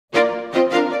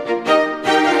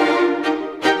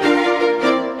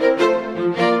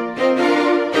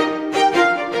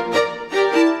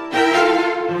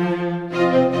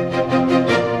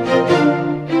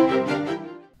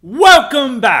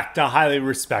Welcome back to Highly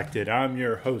Respected. I'm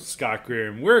your host, Scott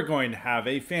Greer, and we're going to have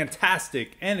a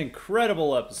fantastic and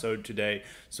incredible episode today.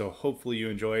 So hopefully you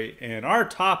enjoy. And our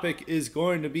topic is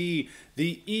going to be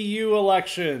the EU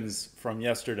elections from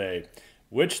yesterday,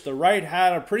 which the right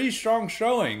had a pretty strong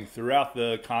showing throughout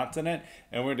the continent.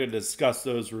 And we're going to discuss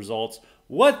those results,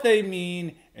 what they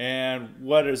mean, and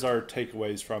what is our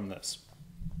takeaways from this.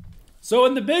 So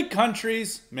in the big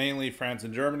countries, mainly France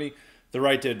and Germany, the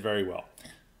right did very well.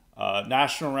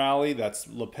 National Rally, that's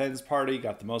Le Pen's party,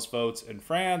 got the most votes in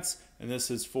France, and this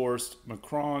has forced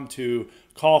Macron to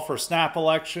call for snap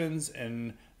elections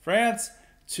in France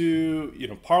to,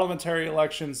 parliamentary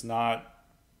elections, not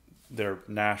their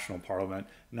national parliament,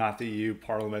 not the EU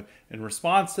parliament, in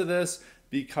response to this,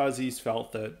 because he's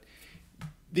felt that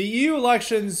the EU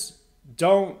elections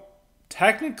don't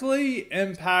technically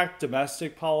impact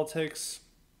domestic politics,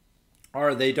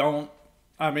 or they don't,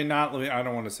 I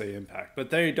don't want to say impact,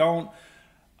 but they don't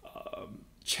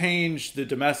change the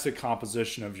domestic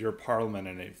composition of your parliament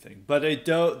and anything. But they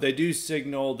do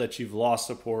signal that you've lost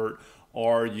support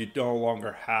or you no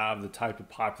longer have the type of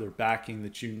popular backing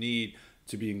that you need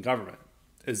to be in government.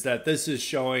 Is that this is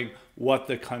showing what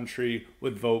the country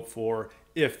would vote for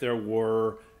if there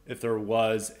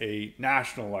was a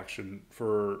national election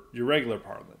for your regular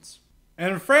parliaments.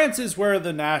 And France is where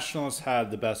the nationalists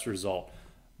had the best result.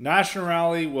 National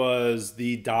Rally was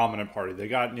the dominant party. They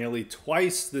got nearly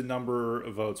twice the number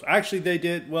of votes. Actually, they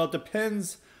did. Well, it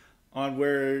depends on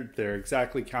where they're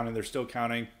exactly counting. They're still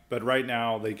counting. But right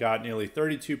now, they got nearly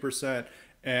 32%.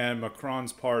 And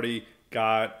Macron's party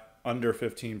got under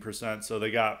 15%. So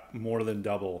they got more than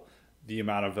double the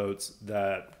amount of votes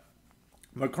that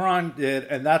Macron did.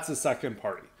 And that's the second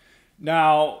party.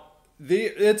 Now,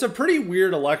 it's a pretty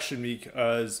weird election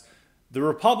because the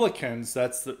Republicans,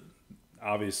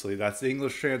 obviously, that's the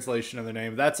English translation of the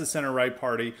name. That's a center-right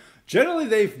party. Generally,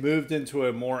 they've moved into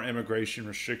a more immigration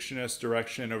restrictionist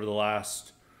direction over the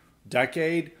last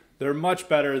decade. They're much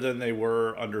better than they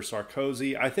were under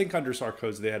Sarkozy. I think under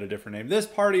Sarkozy, they had a different name. This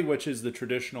party, which is the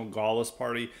traditional Gaullist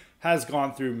party, has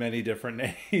gone through many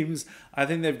different names. I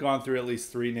think they've gone through at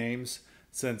least 3 names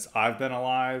since I've been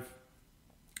alive.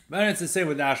 And it's the same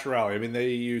with National Rally. I mean, they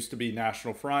used to be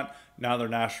National Front. Now they're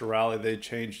National Rally. They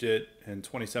changed it in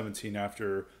 2017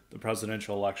 after the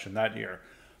presidential election that year.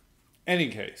 Any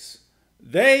case,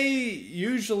 they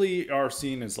usually are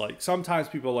seen as sometimes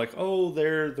people are like, oh,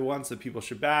 they're the ones that people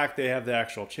should back. They have the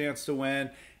actual chance to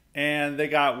win. And they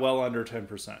got well under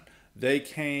 10%. They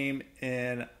came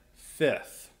in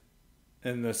 5th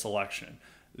in this election.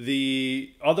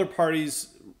 The other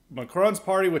parties, Macron's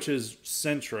party, which is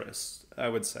centrist, I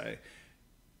would say,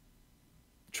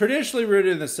 traditionally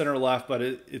rooted in the center left, but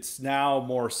it's now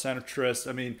more centrist.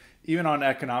 I mean, even on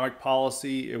economic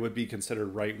policy, it would be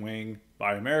considered right wing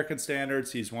by American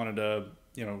standards. He's wanted to,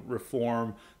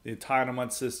 reform the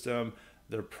entitlement system.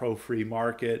 They're pro-free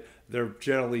market. They're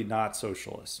generally not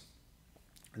socialists.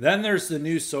 Then there's the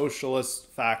new socialist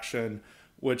faction,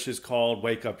 which is called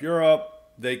Wake Up Europe.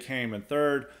 They came in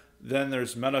 3rd. Then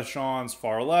there's Mélenchon's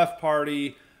far left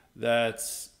party.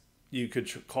 You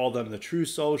could call them the True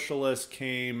Socialists,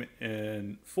 came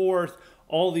in 4th.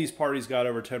 All these parties got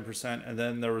over 10%, and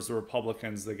then there was the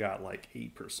Republicans that got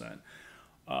 8%.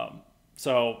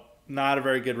 So not a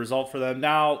very good result for them.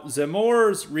 Now,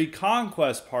 Zemmour's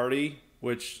Reconquest Party,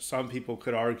 which some people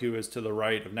could argue is to the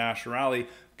right of National Rally,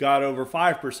 got over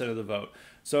 5% of the vote.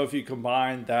 So if you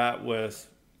combine that with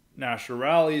National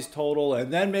Rally's total,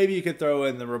 and then maybe you could throw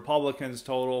in the Republicans'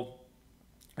 total,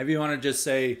 if you want to just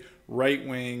say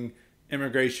right-wing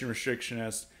immigration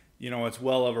restrictionist, it's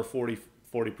well over 40%.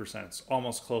 It's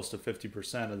almost close to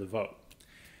 50% of the vote.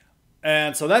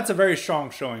 And so that's a very strong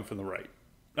showing from the right.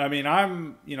 I mean,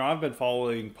 I've been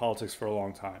following politics for a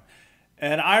long time.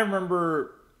 And I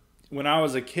remember when I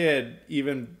was a kid,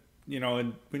 even,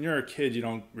 and when you're a kid, you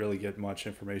don't really get much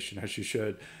information as you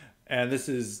should. And this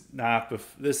is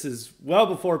well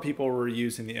before people were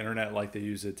using the internet like they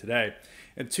use it today.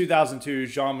 In 2002,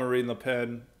 Jean-Marie Le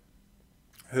Pen,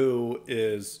 who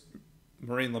is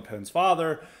Marine Le Pen's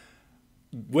father,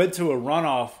 went to a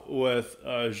runoff with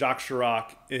Jacques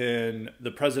Chirac in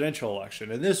the presidential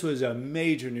election. And this was a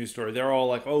major news story. They're all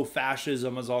like, oh,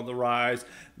 fascism is on the rise.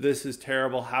 This is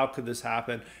terrible. How could this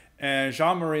happen? And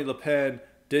Jean-Marie Le Pen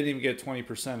didn't even get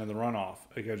 20% in the runoff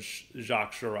against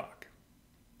Jacques Chirac.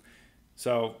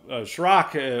 So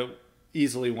Chirac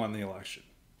easily won the election.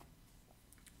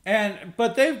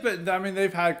 But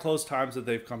they've had close times that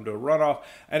they've come to a runoff.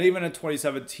 And even in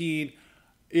 2017,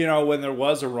 when there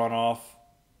was a runoff,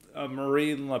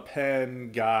 Marine Le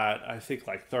Pen got, I think,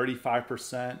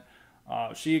 35%.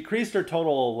 She increased her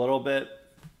total a little bit.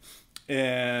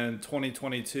 in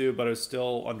 2022, but it was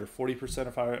still under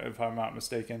 40% if I'm not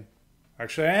mistaken.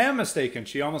 Actually, I am mistaken.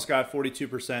 She almost got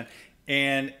 42%,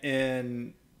 and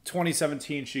in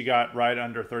 2017 she got right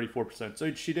under 34%.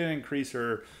 So she did increase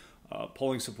her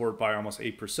polling support by almost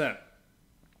 8%.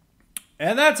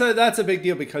 And that's a big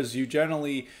deal because you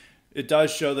generally, it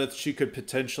does show that she could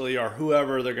potentially, or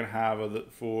whoever they're going to have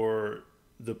for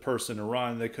the person to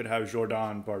run, they could have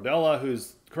Jordan Bardella,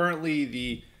 who's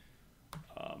currently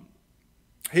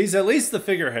he's at least the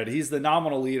figurehead. He's the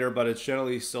nominal leader, but it's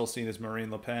generally still seen as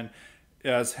Marine Le Pen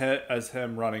as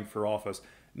him running for office.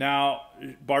 Now,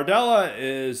 Bardella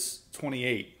is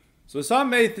 28. So some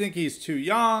may think he's too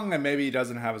young and maybe he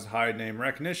doesn't have as high name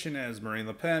recognition as Marine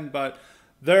Le Pen, but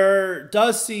there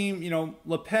does seem,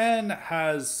 Le Pen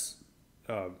has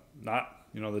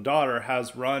the daughter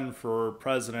has run for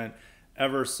president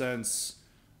ever since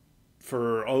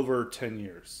for over 10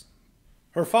 years.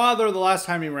 Her father, the last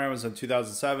time he ran was in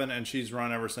 2007, and she's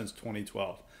run ever since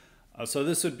 2012. So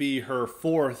this would be her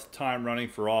fourth time running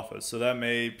for office. So that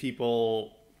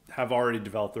people have already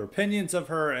developed their opinions of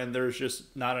her, and there's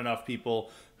just not enough people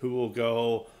who will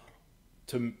go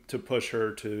to push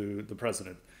her to the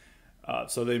president.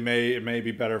 So it may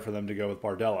be better for them to go with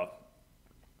Bardella.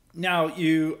 Now,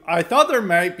 I thought there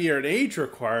might be an age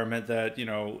requirement that,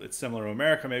 it's similar to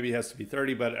America. Maybe he has to be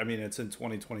 30, but I mean, it's in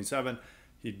 2027.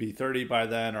 He'd be 30 by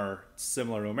then, or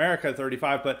similar to America,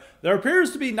 35. But there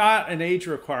appears to be not an age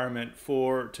requirement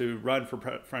to run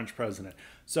for French president.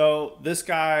 So this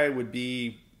guy would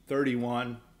be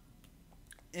 31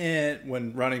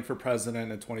 when running for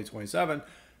president in 2027.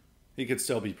 He could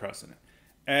still be president.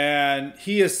 And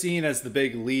he is seen as the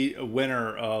big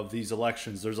winner of these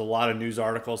elections. There's a lot of news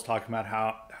articles talking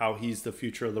about how he's the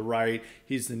future of the right.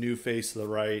 He's the new face of the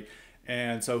right.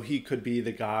 And so he could be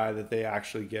the guy that they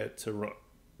actually get to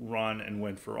run and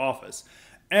win for office.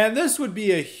 And this would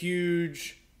be a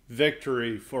huge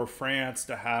victory for France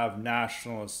to have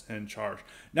nationalists in charge.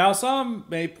 Now, some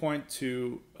may point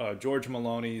to George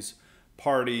Meloni's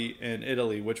party in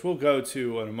Italy, which we'll go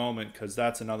to in a moment because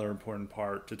that's another important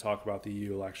part to talk about the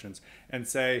EU elections, and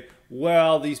say,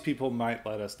 well, these people might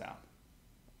let us down.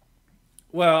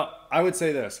 Well, I would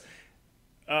say this.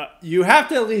 You have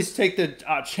to at least take the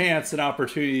chance and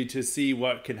opportunity to see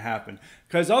what can happen.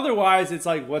 Because otherwise, it's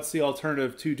like, what's the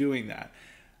alternative to doing that?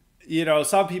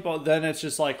 Some people, then it's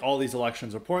just like all these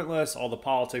elections are pointless. All the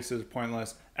politics is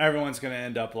pointless. Everyone's going to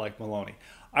end up like Meloni.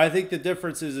 I think the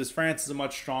difference is France is a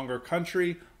much stronger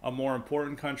country, a more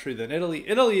important country than Italy.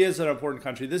 Italy is an important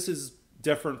country. This is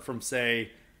different from,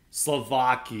 say,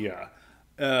 Slovakia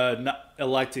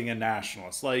electing a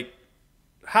nationalist. Like,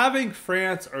 having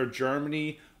France or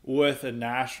Germany with a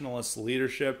nationalist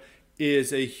leadership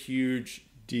is a huge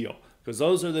deal because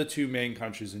those are the two main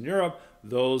countries in Europe.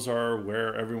 Those are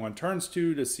where everyone turns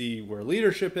to see where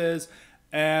leadership is.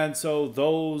 And so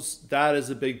that is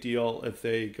a big deal if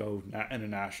they go in a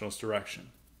nationalist direction.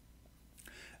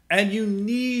 And you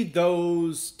need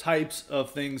those types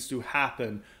of things to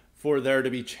happen for there to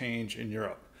be change in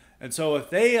Europe. And so if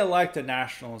they elect a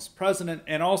nationalist president,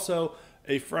 and also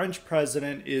a French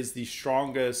president is the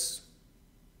strongest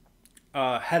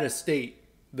head of state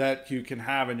that you can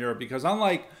have in Europe, because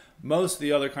unlike most of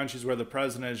the other countries where the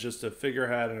president is just a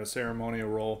figurehead in a ceremonial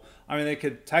role, I mean, they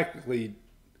could technically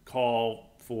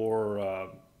call for,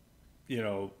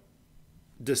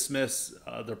 dismiss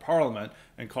their parliament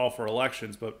and call for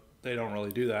elections, but they don't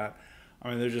really do that. I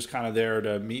mean, they're just kind of there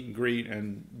to meet and greet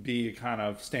and be kind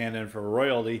of stand in for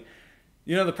royalty.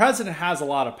 The president has a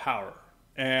lot of power,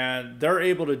 and they're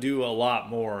able to do a lot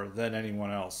more than anyone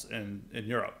else in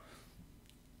Europe.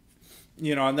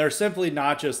 And they're simply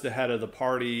not just the head of the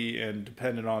party and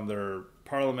dependent on their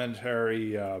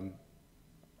parliamentary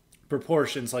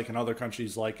proportions like in other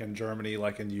countries, like in Germany,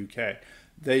 like in the UK.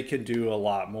 They can do a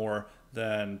lot more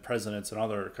than presidents in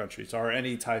other countries or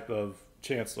any type of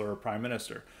chancellor or prime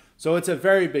minister. So it's a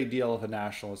very big deal if a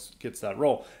nationalist gets that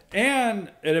role.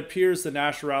 And it appears the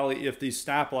national rally, if these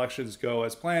snap elections go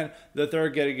as planned, that they're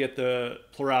going to get the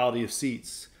plurality of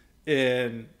seats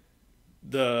in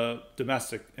the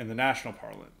national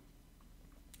parliament.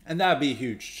 And that'd be a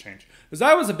huge change. Because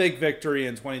that was a big victory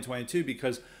in 2022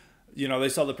 because, they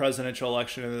saw the presidential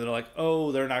election and they're like,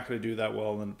 oh, they're not going to do that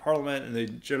well in parliament. And they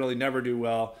generally never do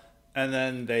well. And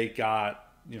then they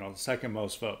got, the second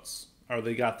most votes, or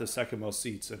they got the second most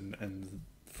seats in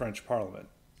the French parliament.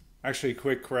 Actually,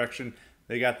 quick correction,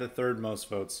 they got the third most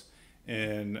votes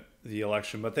in the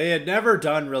election, but they had never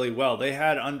done really well. They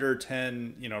had under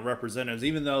 10, representatives,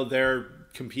 even though they're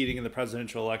competing in the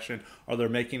presidential election or they're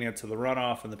making it to the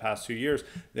runoff in the past 2 years.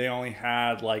 They only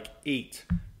had like 8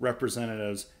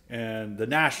 representatives in the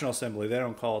National Assembly. They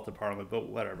don't call it the parliament, but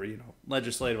whatever,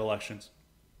 legislative elections.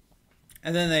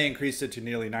 And then they increased it to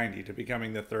nearly 90, to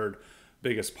becoming the third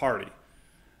biggest party.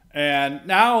 And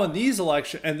now in these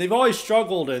elections, and they've always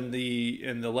struggled in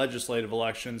the legislative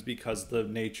elections because of the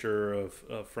nature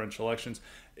of French elections.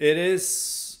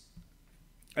 It's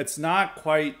not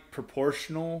quite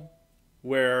proportional,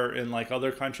 where in like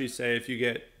other countries, say if you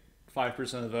get 5%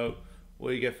 of the vote,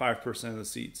 well, you get 5% of the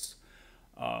seats,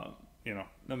 no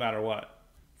matter what.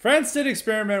 France did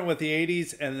experiment with the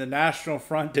 80s, and the National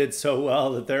Front did so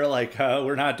well that they're like,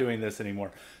 we're not doing this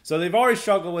anymore. So they've always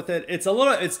struggled with it. It's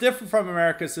different from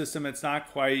America's system. It's not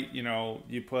quite,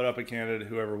 you put up a candidate,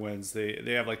 whoever wins. They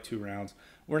have like 2 rounds.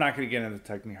 We're not going to get into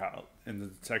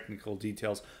the technical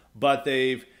details, but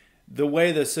the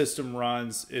way the system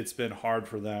runs, it's been hard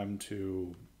for them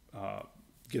to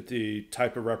get the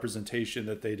type of representation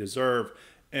that they deserve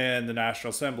in the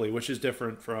National Assembly, which is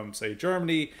different from, say,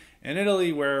 Germany and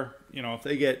Italy, where, if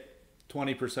they get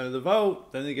 20% of the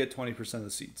vote, then they get 20% of the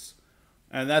seats.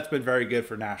 And that's been very good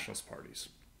for nationalist parties.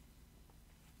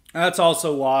 And that's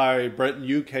also why Britain,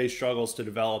 UK struggles to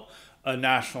develop a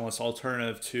nationalist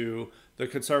alternative to the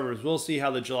Conservatives. We'll see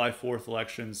how the July 4th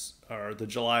elections, or the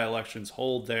July elections,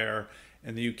 hold there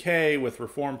in the UK with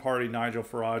Reform Party, Nigel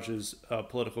Farage's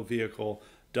political vehicle,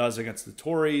 does against the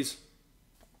Tories.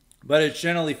 But it's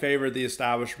generally favored the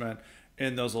establishment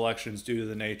in those elections due to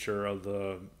the nature of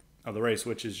the race,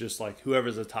 which is just like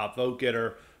whoever's the top vote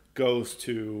getter goes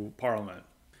to Parliament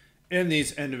in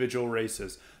these individual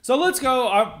races. So let's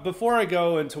go, before I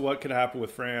go into what could happen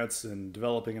with France and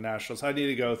developing a nationalist, I need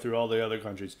to go through all the other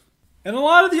countries. In a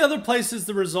lot of the other places,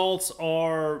 the results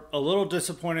are a little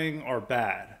disappointing or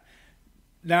bad.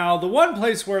 Now, the one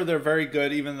place where they're very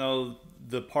good, even though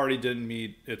the party didn't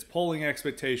meet its polling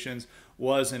expectations,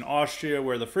 was in Austria,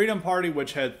 where the Freedom Party,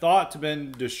 which had thought to have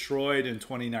been destroyed in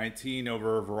 2019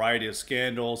 over a variety of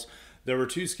scandals. There were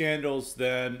 2 scandals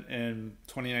then in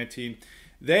 2019.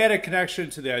 They had a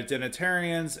connection to the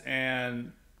identitarians,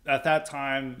 and at that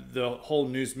time, the whole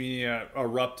news media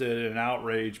erupted in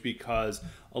outrage because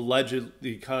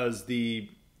the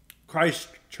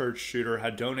Christchurch shooter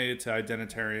had donated to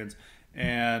identitarians.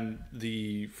 And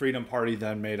the Freedom Party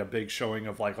then made a big showing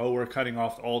of like, oh, we're cutting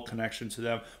off all connection to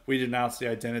them. We denounced the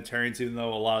identitarians, even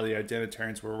though a lot of the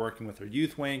identitarians were working with their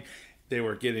youth wing. They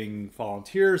were getting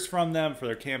volunteers from them for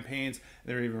their campaigns.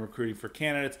 They were even recruiting for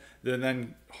candidates. They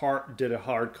then did a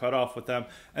hard cutoff with them.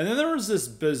 And then there was this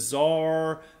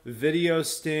bizarre video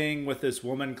sting with this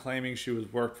woman claiming she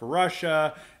was worked for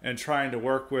Russia and trying to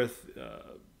work with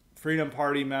Freedom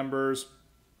Party members.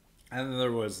 And then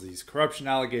there was these corruption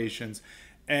allegations,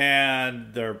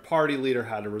 and their party leader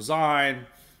had to resign.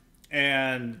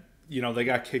 And, they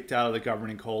got kicked out of the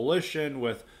governing coalition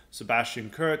with Sebastian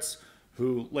Kurz,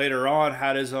 who later on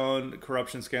had his own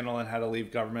corruption scandal and had to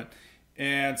leave government.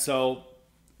 And so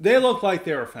they looked like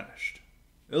they were finished.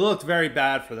 It looked very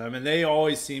bad for them. And they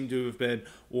always seemed to have been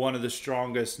one of the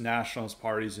strongest nationalist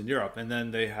parties in Europe. And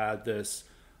then they had this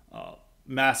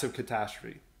massive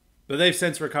catastrophe. But they've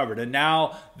since recovered, and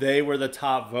now they were the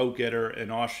top vote getter in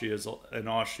Austria's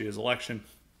election.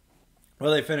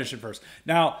 Well, they finished in first.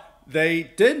 Now,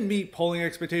 they did meet polling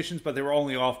expectations, but they were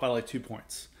only off by like 2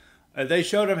 points. They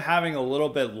showed them having a little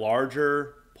bit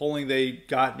larger polling. They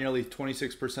got nearly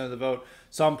 26% of the vote.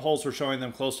 Some polls were showing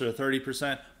them closer to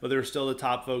 30%, but they were still the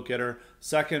top vote getter.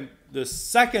 The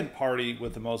second party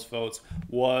with the most votes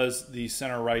was the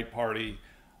center-right party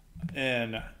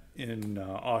in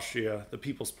Austria, the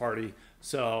People's Party.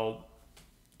 So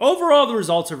overall, the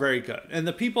results are very good. And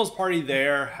the People's Party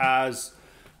there has,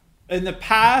 in the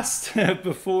past,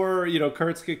 before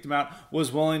Kurz kicked him out,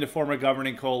 was willing to form a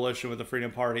governing coalition with the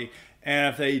Freedom Party. And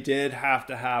if they did have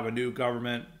to have a new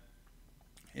government,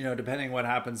 depending on what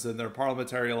happens in their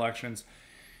parliamentary elections,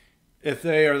 if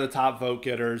they are the top vote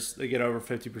getters, they get over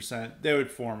 50%, they would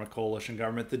form a coalition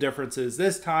government. The difference is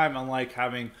this time, unlike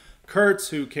having Kurz,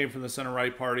 who came from the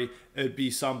center-right party, it'd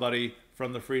be somebody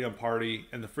from the Freedom Party,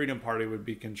 and the Freedom Party would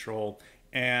be controlled.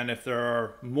 And if there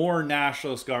are more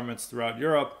nationalist governments throughout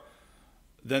Europe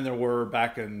than there were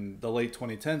back in the late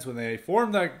 2010s when they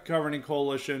formed that governing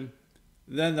coalition,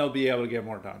 then they'll be able to get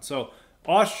more done. So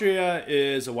Austria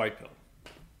is a white pill.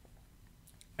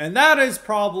 And that is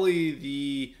probably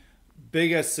the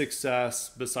biggest success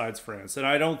besides France. And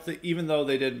I don't think, even though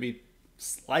they didn't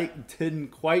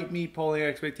quite meet polling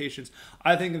expectations,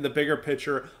 I think in the bigger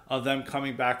picture of them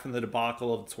coming back from the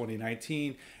debacle of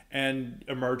 2019 and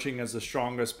emerging as the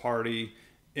strongest party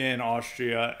in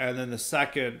Austria, and then the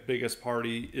second biggest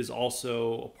party is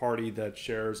also a party that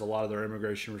shares a lot of their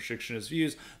immigration restrictionist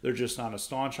views. They're just not as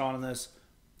staunch on this.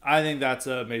 I think that's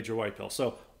a major white pill.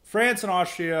 So France and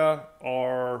Austria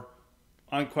are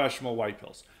unquestionable white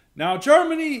pills. Now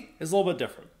Germany is a little bit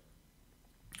different.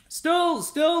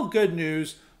 Still good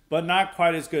news, but not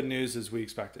quite as good news as we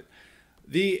expected.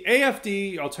 The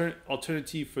AfD,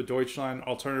 Alternative for Deutschland,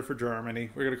 Alternative for Germany,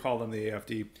 we're going to call them the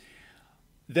AfD.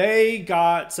 They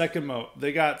got second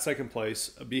place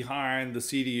behind the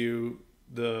CDU,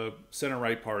 the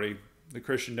center-right party, the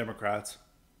Christian Democrats,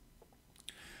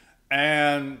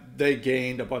 and they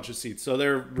gained a bunch of seats. So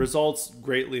their results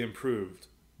greatly improved.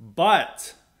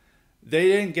 But they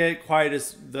didn't get quite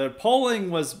as... The polling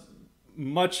was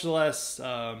much less...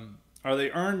 or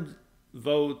they earned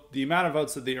vote... The amount of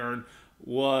votes that they earned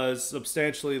was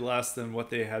substantially less than what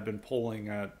they had been polling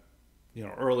at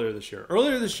earlier this year.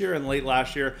 Earlier this year and late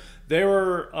last year, they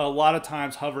were a lot of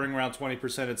times hovering around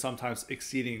 20% and sometimes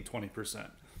exceeding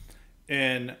 20%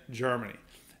 in Germany.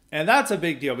 And that's a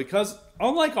big deal because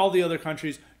unlike all the other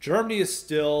countries, Germany is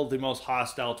still the most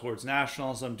hostile towards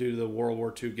nationalism due to the World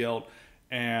War II guilt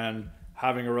and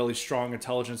having a really strong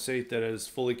intelligence state that is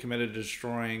fully committed to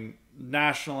destroying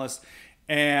nationalists.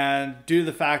 And due to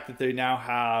the fact that they now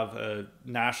have a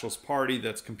nationalist party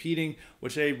that's competing,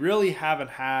 which they really haven't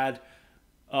had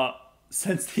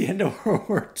since the end of World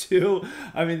War II.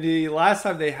 I mean, the last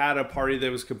time they had a party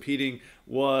that was competing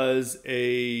was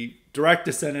a direct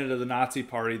descendant of the Nazi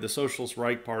party, the Socialist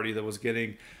Reich Party, that was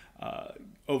getting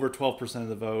over 12% of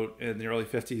the vote in the early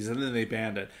 50s, and then they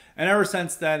banned it. And ever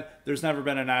since then, there's never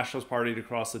been a nationalist party to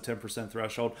cross the 10%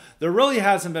 threshold. There really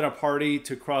hasn't been a party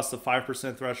to cross the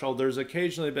 5% threshold. There's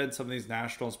occasionally been some of these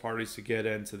nationalist parties to get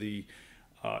into the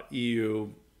EU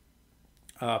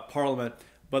parliament,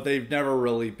 but they've never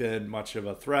really been much of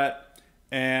a threat.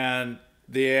 And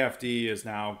the AfD is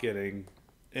now getting,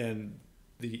 in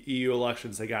the EU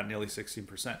elections, they got nearly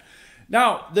 16%.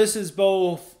 Now, this is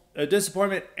both a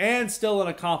disappointment and still an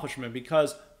accomplishment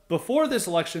because before this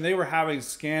election, they were having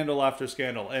scandal after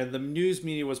scandal, and the news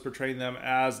media was portraying them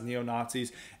as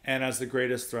neo-Nazis and as the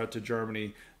greatest threat to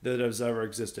Germany that has ever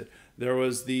existed. There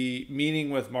was the meeting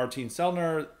with Martin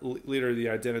Sellner, leader of the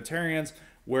Identitarians,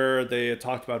 where they had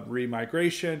talked about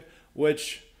remigration,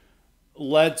 which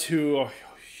led to a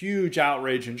huge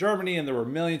outrage in Germany, and there were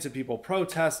millions of people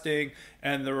protesting,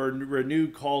 and there were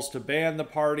renewed calls to ban the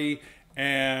party,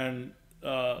 and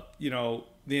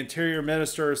the interior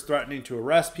minister is threatening to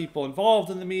arrest people involved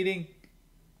in the meeting,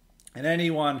 and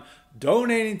anyone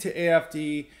donating to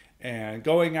AfD and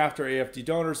going after AfD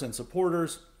donors and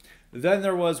supporters. Then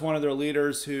there was one of their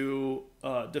leaders who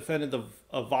defended the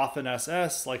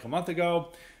Waffen-SS like a month ago,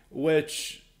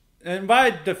 which, and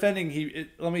by defending,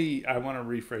 I want to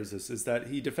rephrase this, is that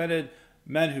he defended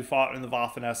men who fought in the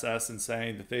Waffen-SS and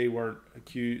saying that they weren't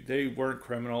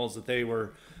criminals, that they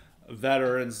were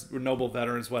veterans, were noble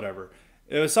veterans, whatever.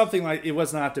 It was something like, it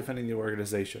was not defending the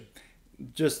organization,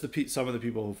 just some of the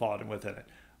people who fought within it.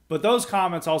 But those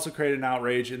comments also created an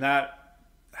outrage, and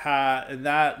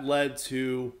that led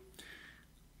to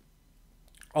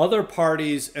other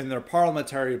parties in their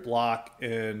parliamentary bloc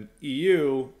in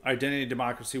EU, Identity and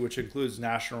Democracy, which includes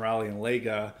National Rally and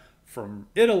Lega from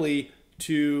Italy,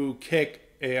 to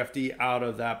kick AfD out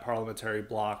of that parliamentary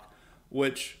bloc,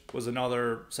 which was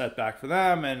another setback for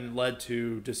them and led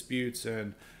to disputes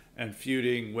and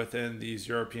feuding within these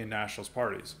European nationalist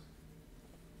parties.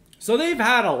 So they've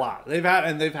had a lot. They've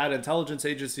had intelligence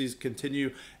agencies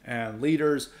continue and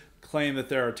leaders claim that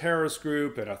they're a terrorist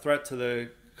group and a threat to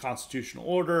the constitutional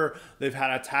order. They've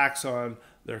had attacks on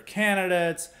their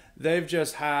candidates. They've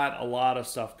just had a lot of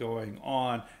stuff going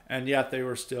on, and yet they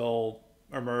were still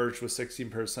emerged with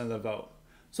 16% of the vote.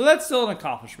 So that's still an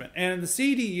accomplishment. And the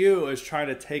CDU is trying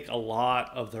to take a lot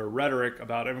of their rhetoric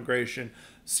about immigration.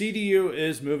 CDU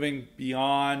is moving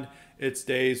beyond its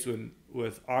days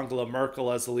with Angela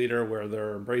Merkel as the leader, where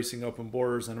they're embracing open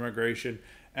borders and immigration,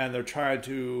 and they're trying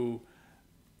to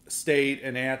state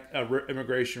an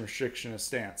immigration restrictionist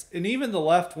stance. And even the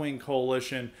left-wing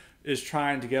coalition is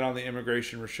trying to get on the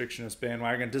immigration restrictionist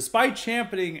bandwagon, despite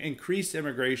championing increased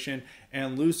immigration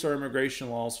and looser immigration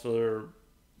laws for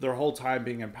their whole time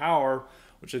being in power,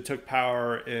 which they took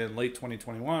power in late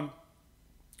 2021.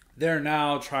 They're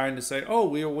now trying to say, oh,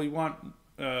 we want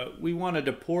to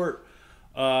deport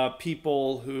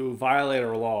people who violate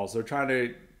our laws. They're trying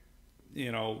to,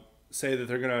 say that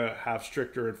they're going to have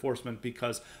stricter enforcement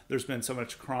because there's been so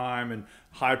much crime and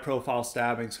high-profile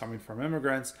stabbings coming from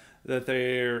immigrants that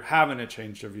they haven't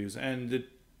changed their views. And the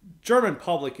German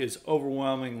public is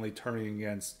overwhelmingly turning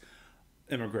against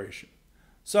immigration.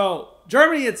 So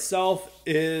Germany itself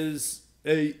is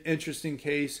an interesting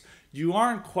case. You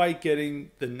aren't quite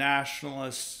getting the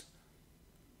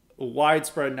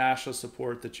widespread nationalist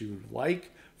support that you would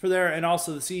like for there. And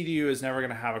also the CDU is never going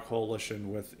to have a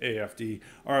coalition with AFD,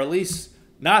 or at least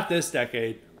not this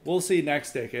decade. We'll see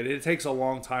next decade. It takes a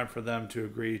long time for them to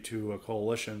agree to a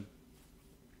coalition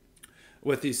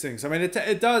with these things. I mean,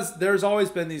 it does. There's always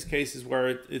been these cases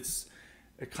where it's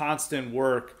a constant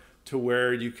work to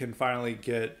where you can finally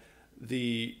get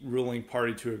the ruling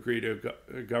party to agree to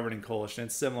a governing coalition.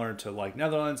 It's similar to like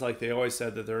Netherlands. Like they always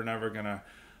said that they're never going to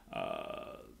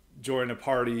join a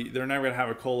party. They're never going to have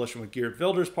a coalition with Geert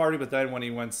Wilders' party. But then when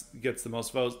he gets the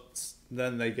most votes,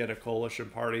 then they get a coalition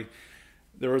party.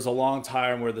 There was a long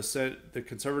time where the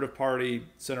Conservative Party,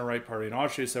 center-right party in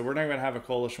Austria said, we're not going to have a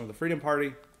coalition with the Freedom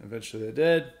Party. Eventually they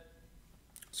did.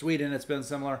 Sweden, it's been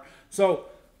similar. So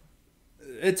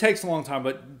it takes a long time,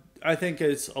 but I think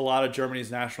it's a lot of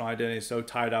Germany's national identity so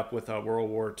tied up with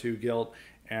World War II guilt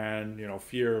and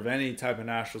fear of any type of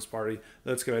nationalist party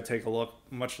that's going to take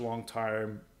much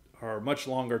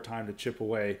longer time to chip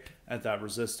away at that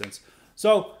resistance.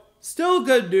 So still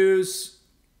good news.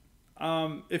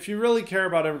 If you really care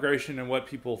about immigration and what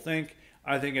people think,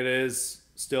 I think it is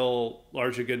still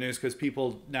largely good news because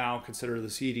people now consider the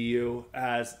CDU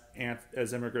as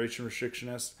immigration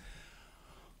restrictionist.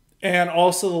 And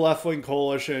also the left-wing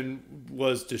coalition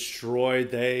was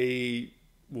destroyed. It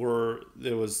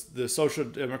was the Social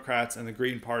Democrats and the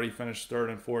Green Party finished third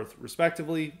and fourth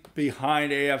respectively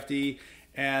behind AFD,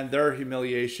 and their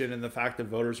humiliation and the fact that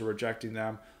voters are rejecting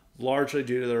them largely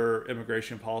due to their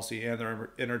immigration policy and their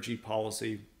energy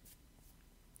policy.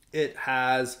 It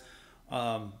does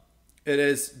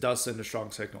send a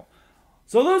strong signal.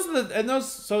 So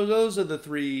those are the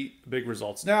three big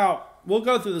results. Now we'll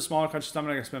go through the smaller countries. I'm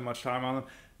not going to spend much time on them.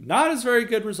 Not as very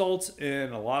good results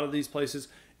in a lot of these places.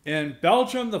 In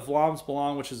Belgium, the Vlaams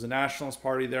Belang, which is the nationalist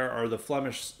party there, or the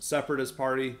Flemish separatist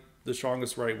party, the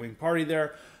strongest right-wing party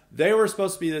there. They were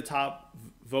supposed to be the top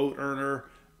vote earner,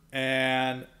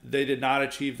 and they did not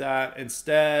achieve that.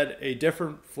 Instead, a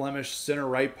different Flemish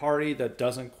center-right party that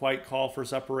doesn't quite call for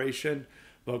separation,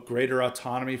 but greater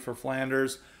autonomy for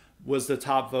Flanders, was the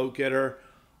top vote getter.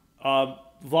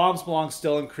 Vlaams Belang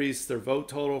still increased their vote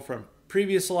total from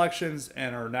previous elections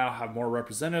and are now have more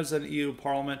representatives in the EU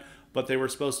Parliament, but they were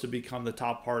supposed to become the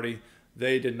top party.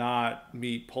 They did not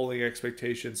meet polling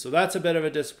expectations, so that's a bit of a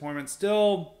disappointment.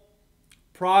 Still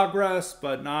progress,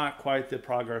 but not quite the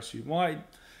progress you might.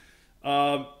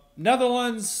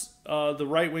 Netherlands, the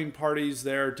right-wing parties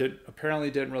there apparently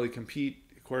didn't really compete,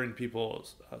 according to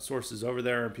people's sources over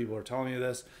there, and people are telling you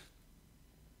this.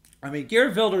 I mean,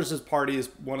 Geert Wilders' party is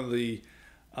one of the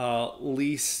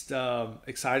least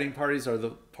exciting parties, or the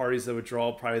parties that would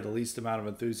draw probably the least amount of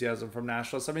enthusiasm from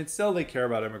nationalists. I mean, still they care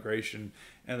about immigration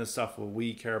and the stuff that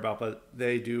we care about, but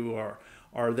they are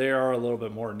a little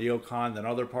bit more neocon than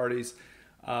other parties,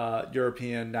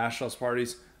 European nationalist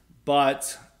parties.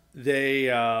 But they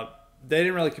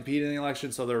didn't really compete in the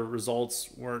election, so their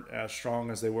results weren't as strong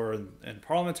as they were in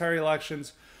parliamentary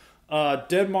elections.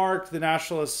 Denmark, the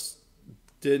nationalists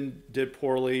did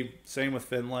poorly. Same with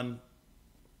Finland.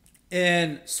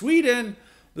 In Sweden,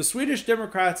 the Swedish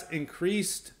Democrats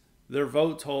increased their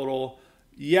vote total,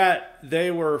 yet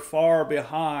they were far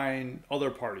behind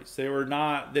other parties. They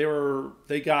got the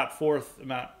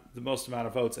most amount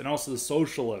of votes, and also the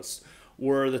Socialists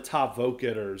were the top vote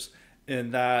getters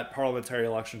in that parliamentary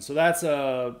election. So that's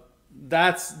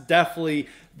definitely,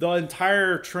 the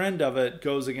entire trend of it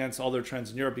goes against other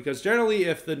trends in Europe, because generally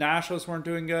if the nationalists weren't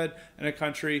doing good in a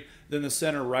country, then the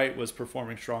center-right was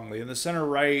performing strongly. And the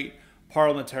center-right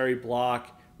parliamentary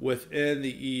bloc within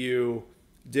the EU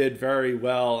did very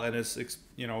well and has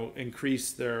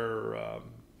increased their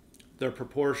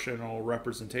proportional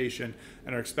representation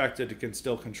and are expected to can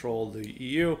still control the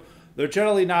EU. They're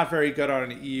generally not very good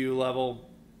on an EU level,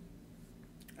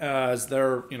 as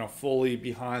they're fully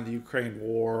behind the Ukraine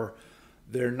war.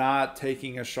 They're not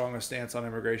taking as strong a stance on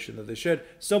immigration that they should.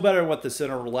 Still better than what the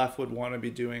center left would want to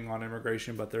be doing on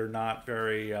immigration, but they're not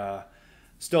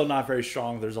still not very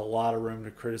strong. There's a lot of room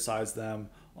to criticize them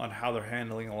on how they're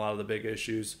handling a lot of the big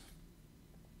issues.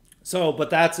 So, but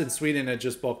that's in Sweden. It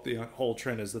just booked the whole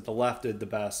trend is that the left did the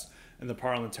best in the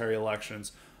parliamentary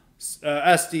elections.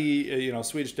 SD,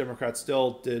 Swedish Democrats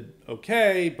still did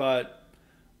okay, but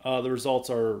the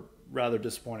results are rather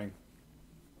disappointing.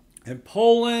 In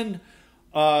Poland,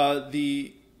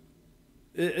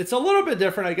 it's a little bit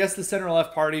different. I guess the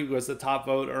center-left party was the top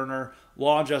vote earner.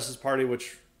 Law and Justice Party,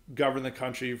 which governed the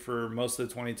country for most of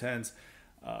the 2010s,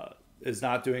 is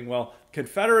not doing well.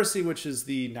 Confederacy, which is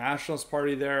the nationalist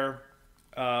party there,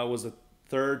 was a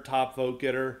third top vote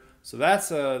getter. So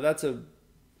that's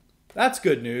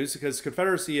good news, because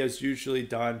Confederacy has usually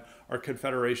done, or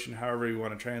Confederation, however you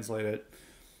want to translate it,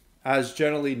 has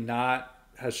generally not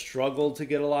has struggled to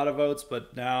get a lot of votes,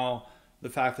 but now the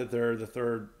fact that they're the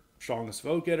third strongest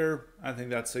vote getter, I think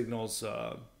that signals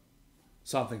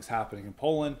something's happening in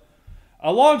Poland.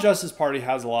 Law and Justice Party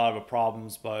has a lot of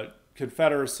problems, but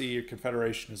Confederacy or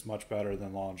Confederation is much better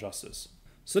than Law and Justice.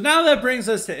 So now that brings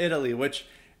us to Italy, which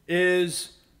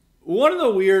is one of the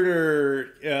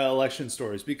weirder election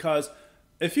stories, because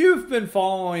if you've been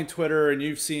following Twitter and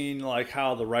you've seen like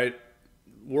how the right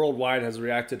worldwide has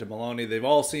reacted to Meloni, they've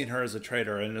all seen her as a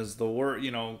traitor and as the worst.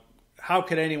 How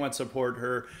could anyone support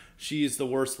her? She's the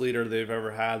worst leader they've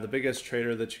ever had, the biggest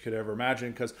traitor that you could ever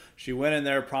imagine, because she went in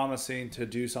there promising to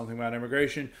do something about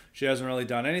immigration. She hasn't really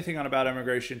done anything about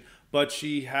immigration, but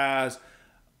she has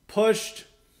pushed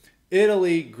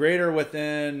Italy greater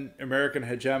within American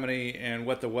hegemony and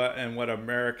what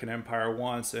American empire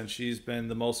wants, and she's been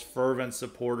the most fervent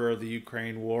supporter of the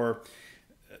Ukraine war,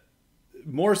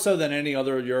 more so than any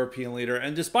other European leader.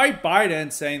 And despite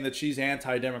Biden saying that she's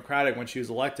anti-democratic when she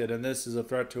was elected, and this is a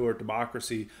threat to her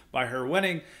democracy by her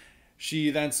winning,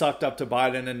 she then sucked up to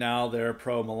Biden, and now they're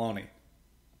pro-Meloni.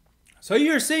 So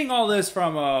you're seeing all this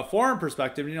from a foreign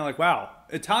perspective, and you're like, wow,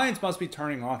 Italians must be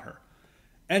turning on her.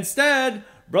 Instead,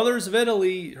 Brothers of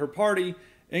Italy, her party,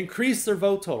 increased their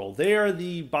vote total. They are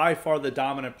by far the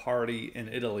dominant party in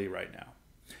Italy right now.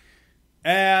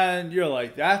 And you're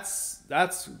like, that's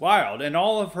wild. And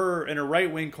all of her, in her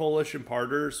right-wing coalition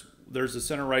partners, there's a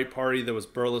center-right party that was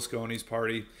Berlusconi's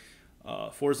party,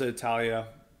 Forza Italia.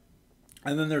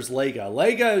 And then there's Lega.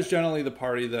 Lega is generally the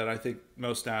party that I think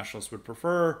most nationalists would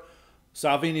prefer.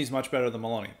 Salvini's much better than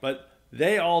Meloni. But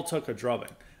they all took a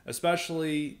drubbing,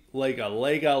 especially Lega.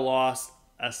 Lega lost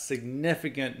a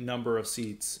significant number of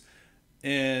seats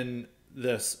in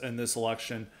this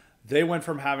election. They went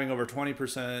from having over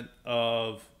 20%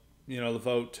 of the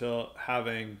vote to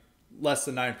having less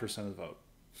than 9% of the vote.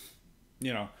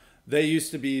 They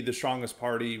used to be the strongest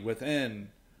party within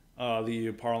the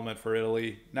EU Parliament for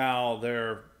Italy. Now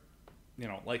they're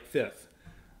like fifth.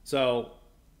 So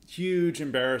huge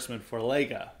embarrassment for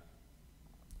Lega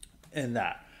in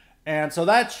that. And so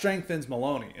that strengthens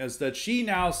Meloni, is that she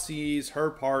now sees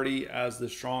her party as the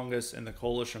strongest in the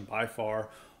coalition by far.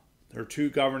 Her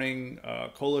two governing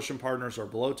coalition partners are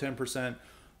below 10%.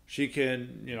 She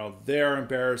can, they're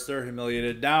embarrassed, they're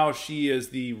humiliated. Now she is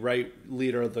the right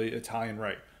leader of the Italian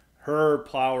right. Her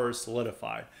power is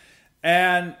solidified.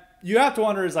 And you have to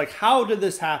wonder, is like, how did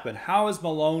this happen? How is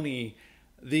Meloni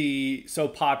so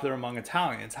popular among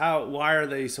Italians? Why are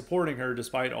they supporting her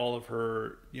despite all of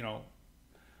her,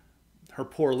 her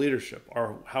poor leadership,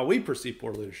 or how we perceive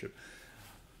poor leadership?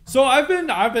 So I've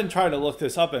been trying to look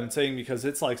this up and saying, because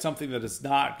it's like something that is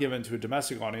not given to a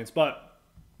domestic audience, but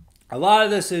a lot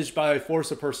of this is by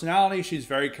force of personality. She's a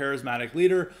very charismatic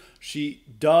leader. She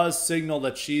does signal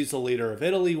that she's the leader of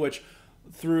Italy, which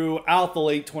throughout the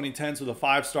late 2010s with the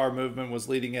five-star movement was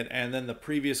leading it, and then the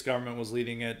previous government was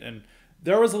leading it, and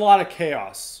there was a lot of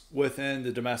chaos within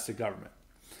the domestic government.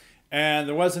 And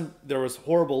there was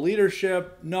horrible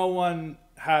leadership. No one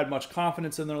had much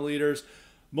confidence in their leaders.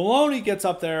 Meloni gets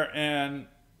up there and,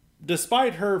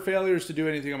 despite her failures to do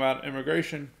anything about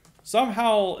immigration,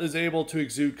 somehow is able to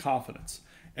exude confidence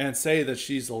and say that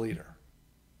she's the leader.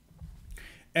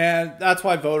 And that's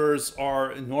why voters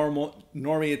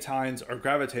normie Italians are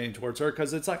gravitating towards her,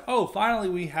 because it's like, oh, finally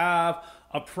we have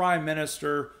a prime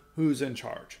minister who's in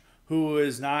charge, who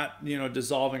is not,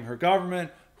 dissolving her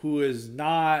government, who is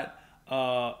not,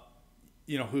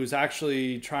 who's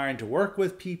actually trying to work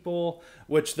with people,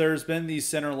 which there's been these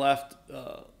center-left,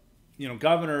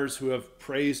 governors who have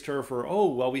praised her for, oh,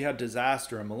 well, we had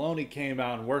disaster, and Meloni came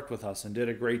out and worked with us and did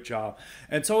a great job.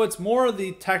 And so it's more of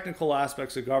the technical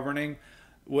aspects of governing,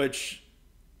 which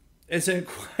isn't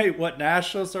quite what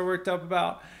nationalists are worked up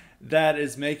about, that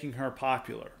is making her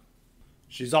popular.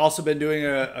 She's also been doing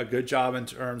a good job in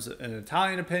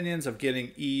Italian opinions, of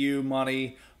getting EU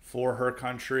money for her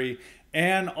country,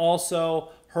 and also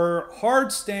her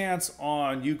hard stance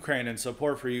on Ukraine and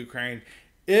support for Ukraine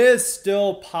is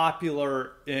still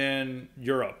popular in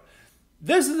Europe.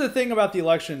 This is the thing about the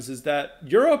elections, is that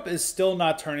Europe is still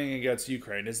not turning against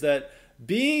Ukraine, is that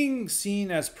being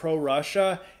seen as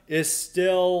pro-Russia is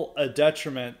still a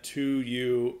detriment to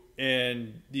you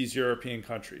in these European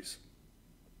countries.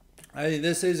 I mean,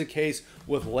 this is a case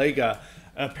with Lega.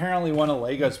 Apparently one of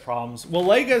Lega's problems. Well,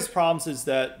 Lega's problems is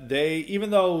that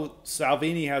even though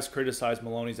Salvini has criticized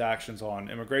Meloni's actions on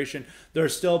immigration, they're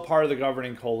still part of the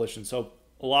governing coalition. So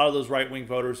a lot of those right-wing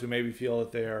voters who maybe feel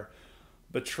that they're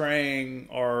betraying,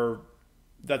 or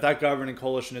that governing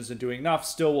coalition isn't doing enough,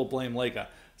 still will blame Lega.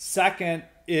 Second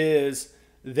is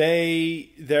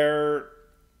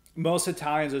most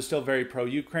Italians are still very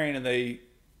pro-Ukraine, and they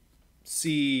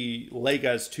see Lega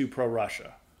as too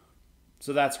pro-Russia.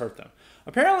 So that's hurt them.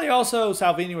 Apparently, also,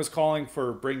 Salvini was calling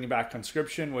for bringing back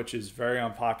conscription, which is very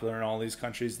unpopular in all these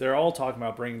countries. They're all talking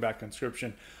about bringing back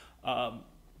conscription,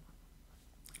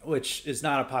 which is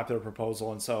not a popular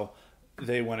proposal, and so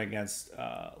they went against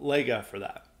Lega for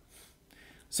that.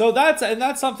 So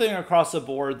that's something across the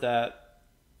board that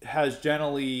has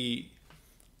generally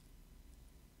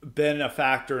been a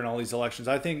factor in all these elections.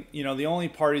 I think, you know, the only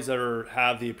parties that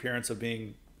have the appearance of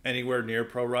being anywhere near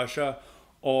pro-Russia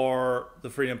are the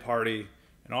Freedom Party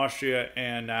in Austria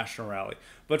and National Rally.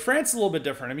 But France is a little bit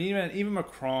different. I mean, even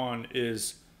Macron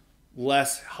is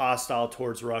less hostile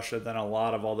towards Russia than a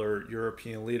lot of other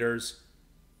European leaders.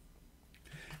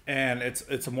 And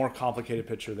it's a more complicated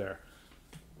picture there.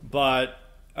 But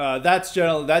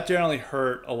that generally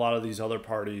hurt a lot of these other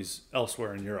parties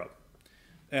elsewhere in Europe.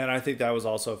 And I think that was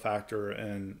also a factor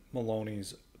in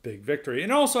Meloni's big victory.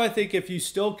 And also, I think if you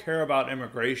still care about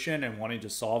immigration and wanting to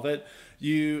solve it,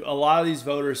 a lot of these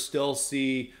voters still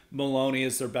see Meloni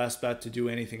as their best bet to do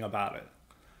anything about it.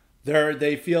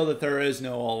 They feel that there is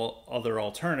no other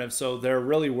alternative, so they're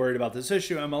really worried about this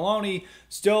issue. And Meloni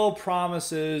still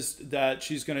promises that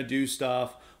she's going to do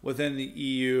stuff within the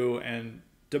EU and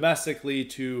domestically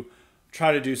to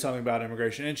try to do something about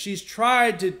immigration. And she's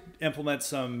tried to implement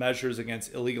some measures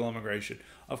against illegal immigration.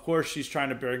 Of course, she's trying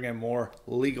to bring in more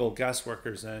legal guest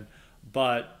workers in,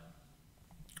 but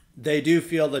they do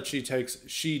feel that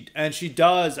she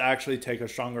does actually take a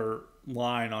stronger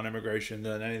line on immigration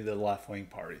than any of the left-wing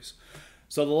parties.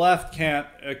 So the left can't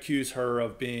accuse her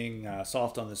of being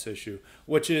soft on this issue,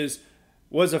 which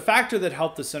was a factor that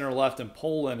helped the center-left in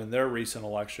Poland in their recent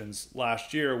elections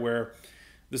last year, where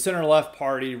the center-left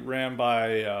party ran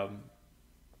by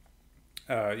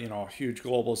a huge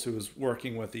globalist who was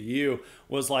working with the EU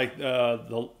was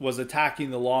was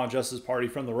attacking the Law and Justice Party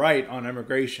from the right on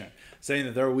immigration, saying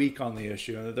that they're weak on the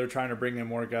issue and that they're trying to bring in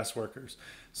more guest workers.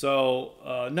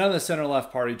 So none of the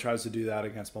center-left party tries to do that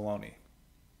against Meloni.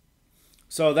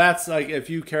 So that's like, if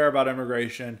you care about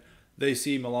immigration, they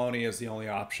see Meloni as the only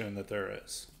option that there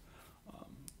is,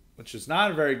 which is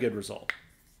not a very good result.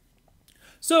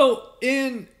 So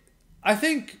I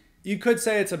think you could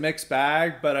say it's a mixed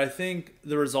bag, but I think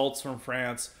the results from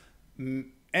France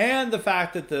and the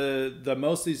fact that the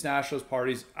most of these nationalist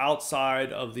parties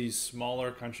outside of these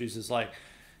smaller countries is like,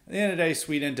 at the end of the day,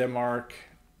 Sweden, Denmark,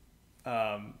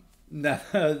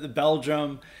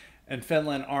 Belgium, and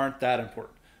Finland aren't that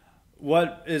important.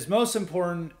 What is most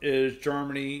important is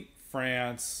Germany,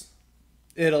 France,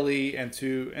 Italy, and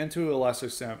to a lesser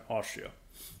extent, Austria.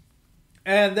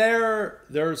 And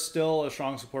there's still a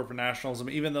strong support for nationalism,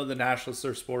 even though the nationalists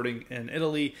they're supporting in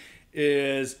Italy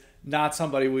is not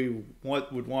somebody we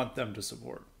would want them to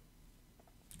support.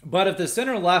 But if the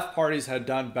center-left parties had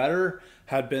done better,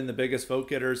 had been the biggest vote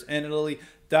getters in Italy,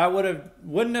 that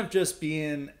wouldn't have just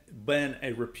been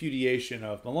a repudiation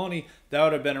of Meloni. That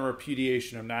would have been a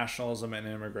repudiation of nationalism and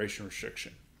immigration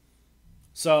restriction.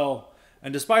 So,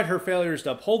 and despite her failures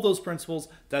to uphold those principles,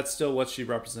 that's still what she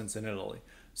represents in Italy.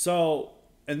 So,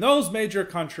 in those major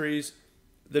countries,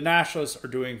 the nationalists are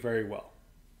doing very well.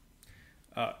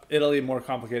 Italy, more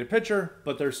complicated picture,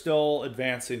 but they're still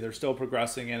advancing, they're still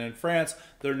progressing, and in France,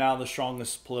 they're now the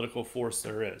strongest political force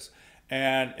there is.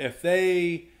 And if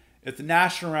the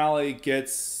National Rally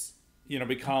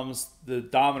becomes the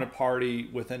dominant party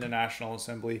within the National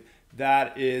Assembly,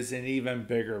 that is an even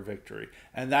bigger victory.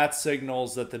 And that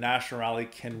signals that the National Rally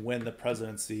can win the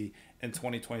presidency in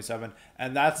 2027.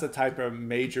 And that's the type of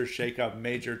major shakeup,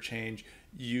 major change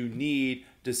you need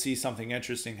to see something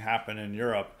interesting happen in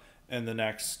Europe in the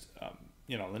next,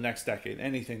 the next decade,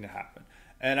 anything to happen.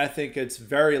 And I think it's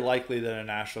very likely that a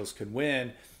nationalist could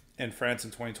win in France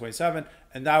in 2027.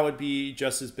 And that would be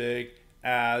just as big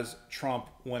as Trump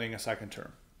winning a second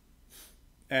term.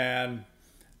 And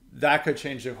that could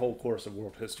change the whole course of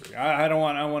world history. I am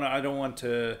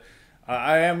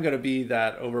going to be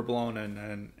that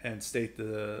overblown and state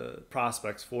the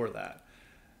prospects for that,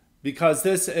 because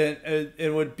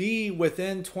it would be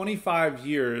within 25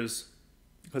 years,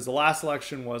 because the last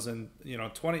election was in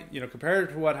compared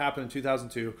to what happened in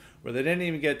 2002, where they didn't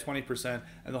even get 20%,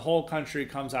 and the whole country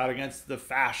comes out against the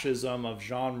fascism of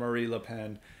Jean-Marie Le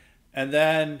Pen, and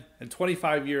then in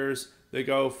 25 years they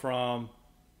go from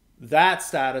that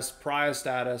status, pariah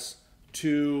status,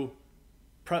 to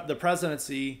the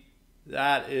presidency.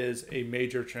 That is a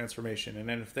major transformation. And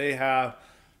then if they have,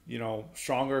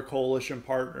 stronger coalition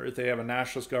partner, if they have a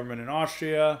nationalist government in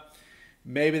Austria,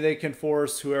 maybe they can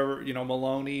force whoever,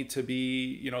 Meloni to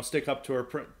be, stick up to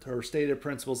her stated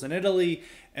principles in Italy.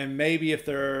 And maybe if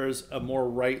there's a more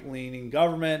right-leaning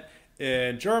government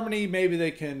in Germany, maybe they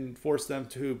can force them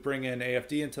to bring in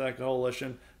AfD into that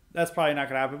coalition. That's probably not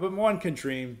going to happen, but one can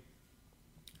dream.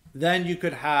 Then you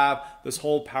could have this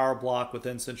whole power block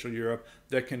within Central Europe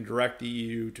that can direct the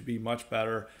EU to be much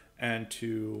better and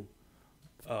to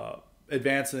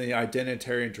advance in the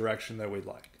identitarian direction that we'd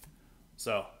like.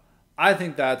 So I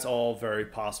think that's all very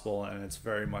possible, and it's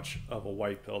very much of a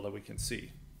white pill that we can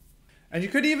see. And you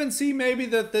could even see maybe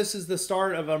that this is the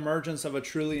start of emergence of a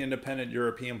truly independent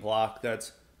European bloc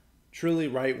that's truly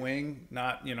right-wing,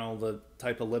 not, you know, the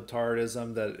type of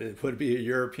libtardism that it would be a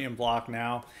European bloc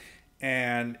now.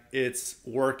 And it's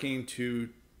working to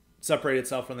separate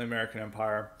itself from the American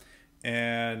empire.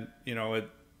 And, you know, it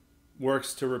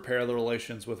works to repair the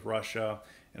relations with Russia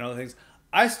and other things.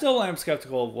 I still am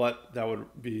skeptical of what that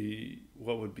would be,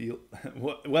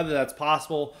 whether that's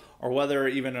possible or whether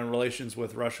even in relations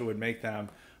with Russia would make them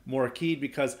more keyed,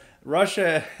 because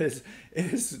Russia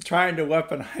is trying to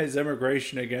weaponize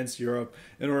immigration against Europe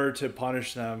in order to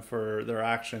punish them for their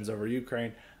actions over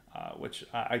Ukraine, which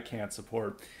I can't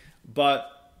support.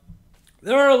 But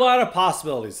there are a lot of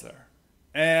possibilities there.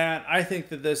 And I think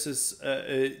that this is,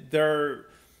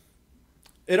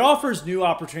 it offers new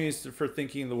opportunities for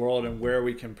thinking the world and where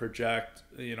we can project,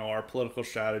 you know, our political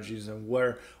strategies and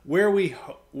where we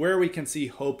can see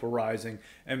hope arising,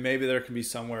 and maybe there can be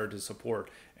somewhere to support.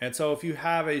 And so if you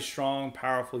have a strong,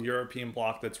 powerful European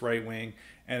bloc that's right-wing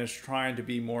and is trying to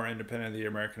be more independent of the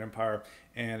American empire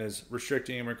and is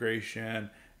restricting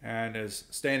immigration and is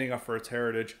standing up for its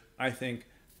heritage, I think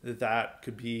that that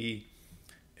could be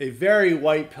a very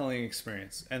white-pilling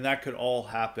experience. And that could all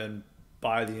happen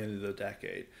by the end of the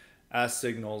decade, as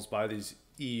signals by these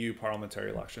EU parliamentary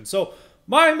elections. So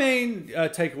my main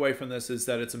takeaway from this is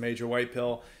that it's a major white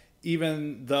pill,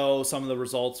 even though some of the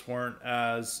results weren't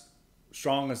as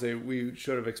strong as we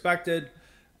should have expected.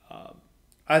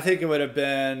 I think it would have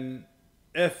been,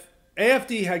 if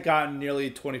AfD had gotten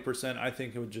nearly 20%, I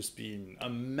think it would just be a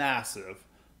massive,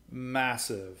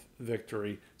 massive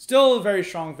victory. Still a very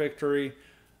strong victory.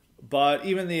 But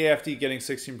even the AfD getting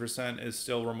 16% is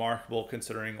still remarkable,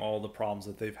 considering all the problems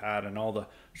that they've had and all the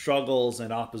struggles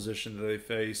and opposition that they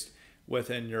faced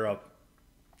within Europe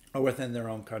or within their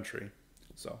own country.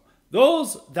 So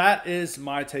that is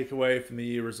my takeaway from the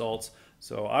EU results.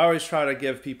 So I always try to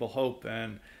give people hope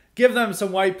and give them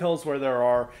some white pills where there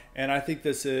are. And I think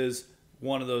this is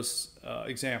one of those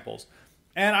examples.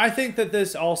 And I think that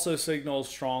this also signals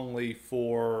strongly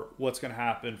for what's going to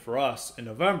happen for us in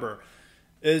November.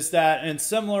 Is that, and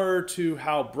similar to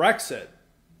how Brexit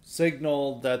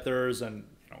signaled that there's an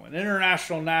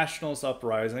international nationalist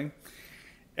uprising,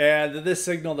 and that this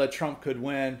signaled that Trump could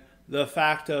win, the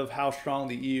fact of how strong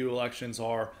the EU elections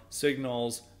are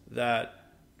signals that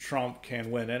Trump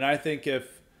can win. And I think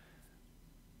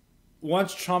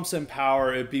once Trump's in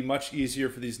power, it'd be much easier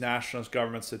for these nationalist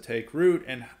governments to take root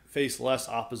and face less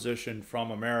opposition from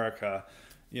America,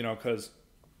 you know, because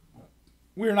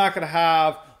we're not going to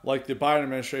have, like the Biden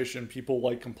administration, people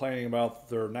like complaining about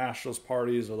their nationalist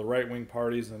parties or the right-wing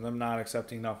parties and them not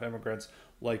accepting enough immigrants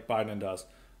like Biden does.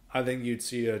 I think you'd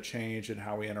see a change in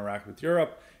how we interact with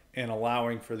Europe and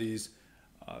allowing for these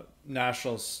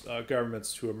nationalist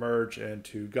governments to emerge and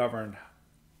to govern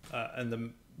in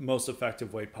the most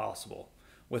effective way possible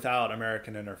without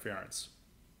American interference.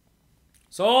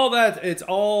 So all that, it's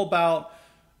all about,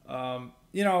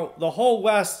 you know, the whole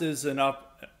West is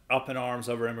up in arms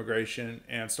over immigration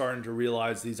and starting to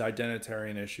realize these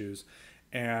identitarian issues.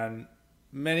 And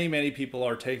many, many people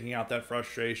are taking out that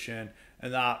frustration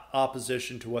and that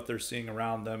opposition to what they're seeing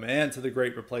around them and to the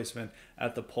great replacement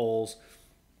at the polls.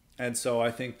 And so I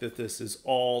think that this is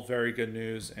all very good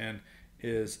news and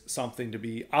is something to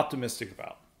be optimistic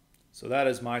about. So that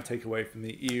is my takeaway from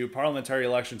the EU parliamentary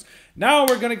elections. Now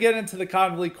we're going to get into the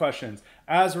Convolete questions.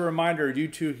 As a reminder, you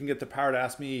too can get the power to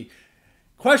ask me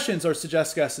questions or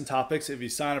suggest guests and topics if you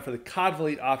sign up for the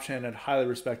Convolete option at Highly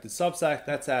Respected Substack.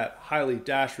 That's at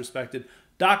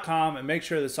highly-respected.com, and make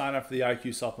sure to sign up for the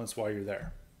IQ supplements while you're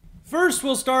there. First,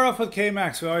 we'll start off with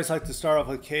K-Max. We always like to start off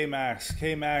with K-Max.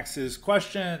 K-Max's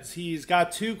questions. He's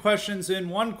got 2 questions in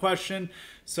 1 question,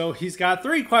 so he's got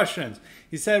 3 questions.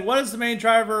 He said, what is the main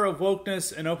driver of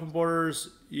wokeness and open borders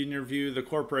in your view, the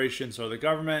corporations or the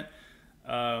government?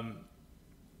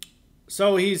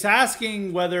 So he's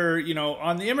asking whether, you know,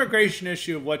 on the immigration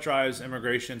issue of what drives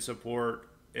immigration support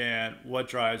and what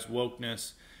drives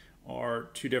wokeness are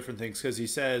 2 different things. Because he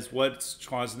says what's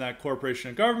causing that, corporation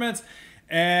and governments.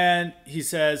 And he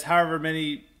says, however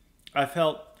many, I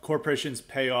felt corporations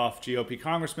pay off GOP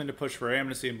congressmen to push for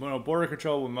amnesty and border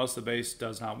control when most of the base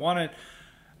does not want it.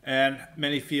 And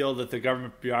many feel that the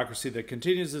government bureaucracy that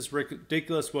continues this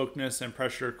ridiculous wokeness and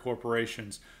pressure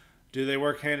corporations. Do they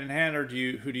work hand in hand, or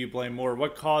who do you blame more?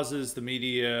 What causes the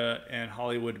media and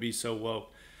Hollywood to be so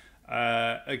woke?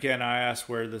 Again, I ask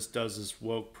where does this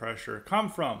woke pressure come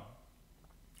from?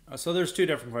 So there's two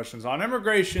different questions. On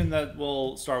immigration, that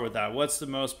we'll start with that. What's the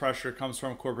most pressure comes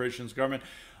from corporations, government?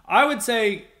 I would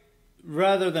say,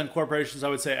 rather than corporations, I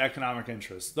would say economic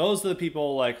interests. Those are the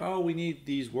people like, oh, we need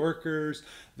these workers.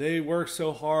 They work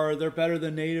so hard. They're better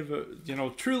than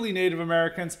truly Native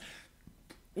Americans.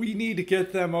 We need to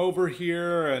get them over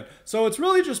here. And so it's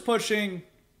really just pushing,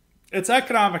 it's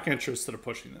economic interests that are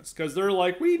pushing this, because they're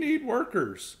like, we need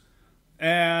workers.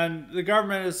 And the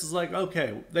government is like,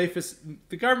 okay,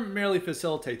 the government merely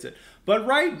facilitates it. But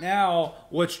right now,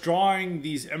 what's drawing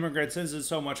these immigrants into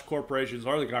so much corporations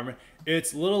or the government,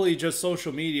 it's literally just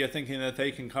social media thinking that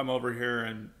they can come over here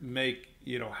and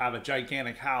have a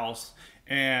gigantic house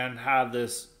and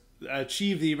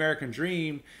achieve the American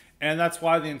dream. And that's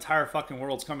why the entire fucking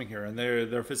world's coming here. And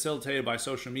they're facilitated by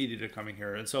social media to coming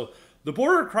here. And so the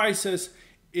border crisis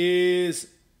is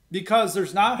because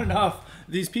there's not enough.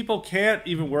 These people can't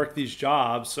even work these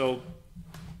jobs.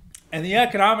 And the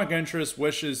economic interest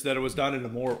wishes that it was done in a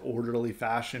more orderly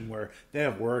fashion where they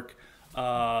have work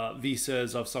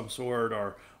visas of some sort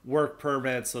or work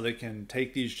permits so they can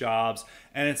take these jobs.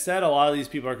 And instead, a lot of these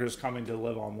people are just coming to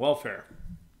live on welfare.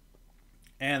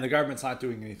 And the government's not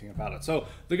doing anything about it. So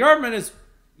the government is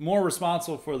more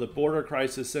responsible for the border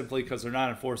crisis simply because they're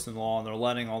not enforcing the law and they're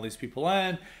letting all these people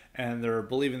in and they're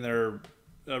believing their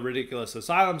ridiculous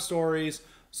asylum stories.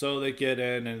 So they get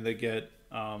in and they get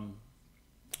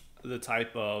the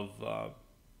type of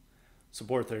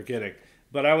support they're getting.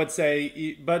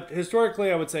 But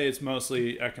historically, I would say it's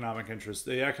mostly economic interests.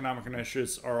 The economic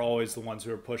interests are always the ones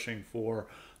who are pushing for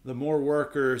the more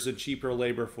workers and cheaper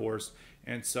labor force.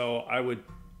 And so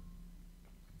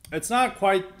it's not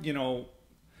quite,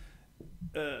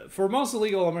 for most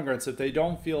illegal immigrants, if they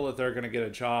don't feel that they're going to get a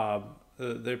job,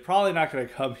 they're probably not going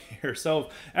to come here. So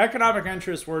economic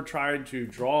interests were trying to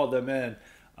draw them in.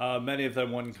 Many of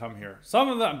them wouldn't come here. Some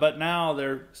of them, but now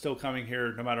they're still coming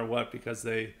here no matter what because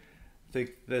they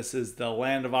think this is the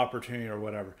land of opportunity or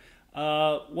whatever.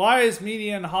 Why is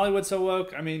media in Hollywood so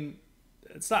woke? I mean,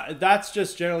 it's not. That's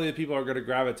just generally the people are going to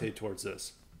gravitate towards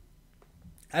this.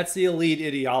 That's the elite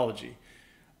ideology.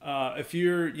 If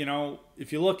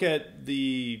you look at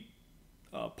the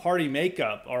party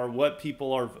makeup or what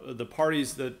people are, the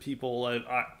parties that people at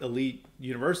elite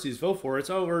universities vote for, it's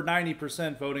over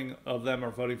 90% voting of them are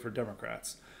voting for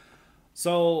Democrats.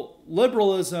 So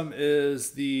liberalism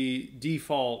is the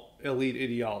default elite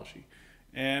ideology.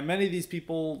 And many of these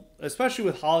people, especially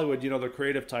with Hollywood, they're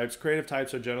creative types. Creative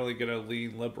types are generally going to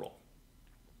lean liberal.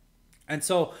 And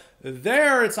so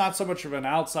there, it's not so much of an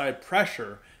outside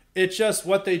pressure. It's just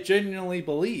what they genuinely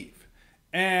believe.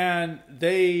 And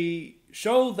they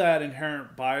show that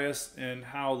inherent bias in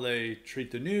how they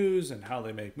treat the news and how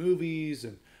they make movies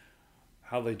and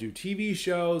how they do TV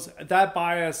shows. That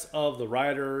bias of the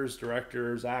writers,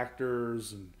 directors,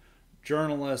 actors, and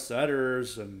journalists,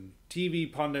 editors, and TV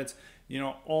pundits,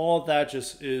 all of that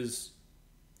just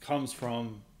comes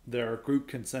from their group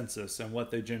consensus and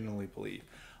what they genuinely believe.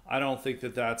 I don't think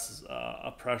that that's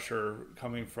a pressure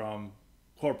coming from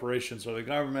corporations or the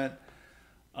government.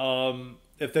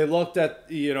 If they looked at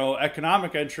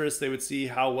economic interests, they would see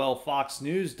how well Fox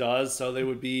News does, so they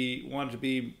would want to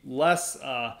be less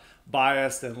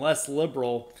biased and less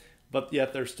liberal, but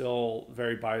yet they're still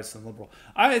very biased and liberal.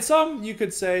 Some you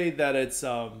could say that it's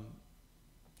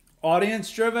audience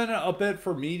driven a bit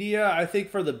for media. I think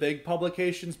for the big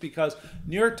publications, because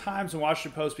New York Times and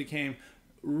Washington Post became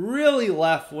really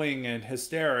left-wing and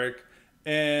hysteric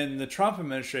in the Trump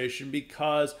administration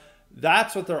because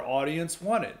that's what their audience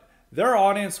wanted. Their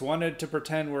audience wanted to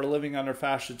pretend we're living under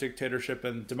fascist dictatorship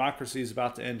and democracy is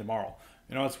about to end tomorrow.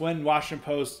 It's when Washington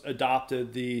Post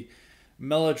adopted the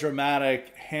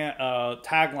melodramatic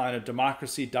tagline of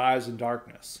democracy dies in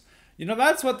darkness.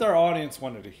 That's what their audience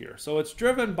wanted to hear. So it's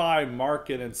driven by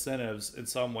market incentives in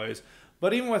some ways.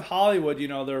 But even with Hollywood,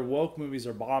 their woke movies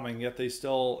are bombing, yet they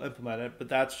still implement it. But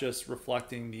that's just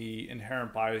reflecting the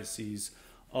inherent biases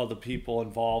of the people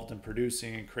involved in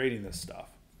producing and creating this stuff.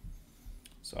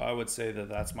 So I would say that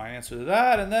that's my answer to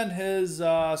that. And then his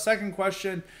second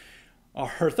question, or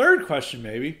her third question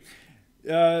maybe.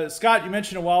 Scott, you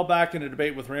mentioned a while back in a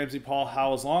debate with Ramsey Paul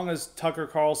how as long as Tucker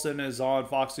Carlson is on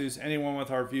Fox News, anyone with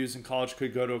our views in college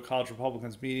could go to a college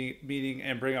Republicans meeting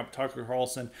and bring up Tucker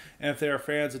Carlson. And if they are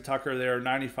fans of Tucker, they are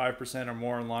 95% or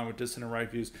more in line with dissident right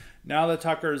views. Now that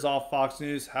Tucker is off Fox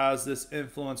News, has this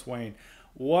influence waned?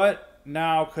 What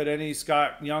now could any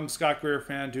young Scott Greer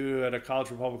fan do at a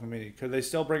college Republican meeting? Could they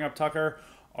still bring up Tucker,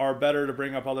 or better to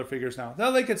bring up other figures now?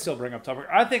 No, they could still bring up Tucker.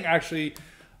 I think actually,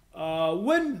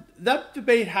 when that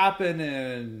debate happened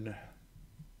in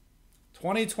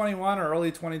 2021 or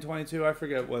early 2022, I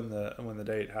forget when the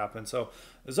date happened. So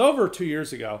it was over 2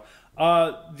 years ago.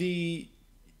 The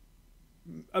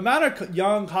amount of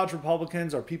young college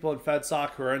Republicans or people in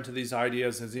FedSoc who are into these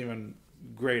ideas is even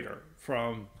greater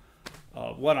from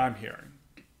what I'm hearing.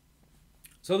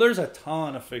 So there's a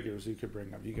ton of figures you could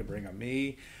bring up. You could bring up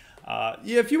me.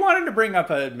 If you wanted to bring up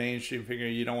a mainstream figure,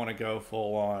 you don't want to go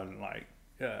full on like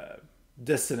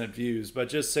dissonant views, but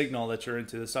just signal that you're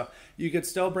into this stuff. You could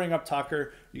still bring up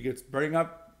Tucker. You could bring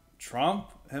up Trump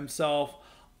himself.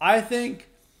 I think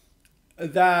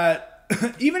that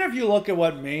even if you look at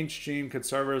what mainstream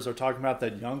conservatives are talking about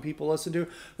that young people listen to,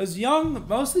 because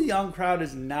most of the young crowd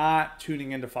is not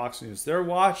tuning into Fox News. They're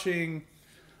watching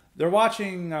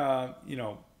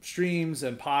streams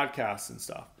and podcasts and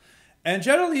stuff. And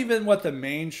generally, even what the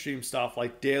mainstream stuff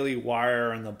like Daily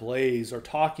Wire and The Blaze are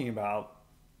talking about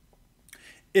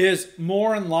is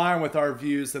more in line with our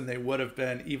views than they would have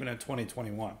been even in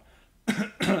 2021.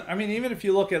 I mean, even if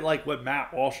you look at like what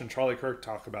Matt Walsh and Charlie Kirk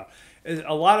talk about,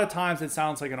 a lot of times it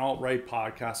sounds like an alt-right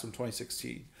podcast from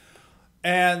 2016.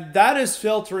 And that is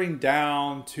filtering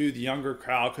down to the younger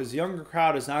crowd, because the younger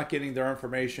crowd is not getting their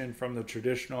information from the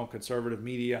traditional conservative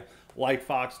media like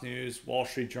Fox News, Wall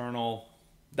Street Journal,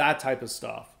 that type of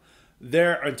stuff.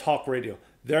 And talk radio.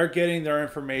 They're getting their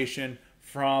information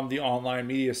from the online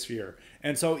media sphere.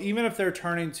 And so even if they're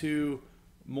turning to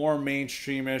more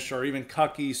mainstreamish or even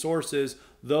cucky sources,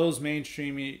 those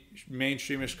mainstreamish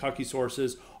cucky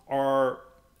sources are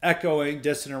echoing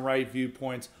dissident right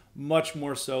viewpoints much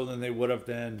more so than they would have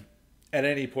been at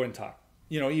any point in time,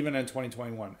 even in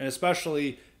 2021, and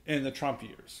especially in the Trump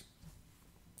years.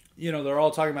 They're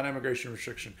all talking about immigration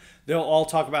restriction. They'll all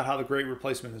talk about how the Great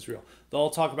Replacement is real. They'll all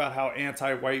talk about how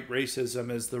anti-white racism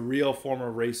is the real form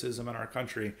of racism in our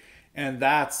country. And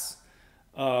that's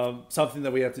something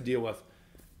that we have to deal with.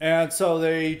 And so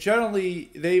they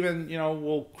even,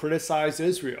 will criticize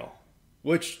Israel,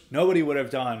 which nobody would have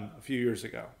done a few years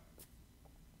ago.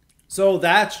 So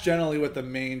that's generally what the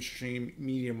mainstream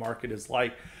media market is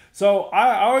like. So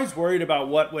I always worried about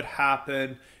what would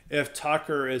happen if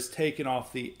Tucker is taken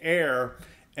off the air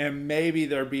and maybe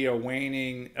there be a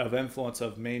waning of influence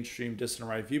of mainstream dissident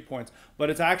right viewpoints. But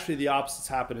it's actually the opposite's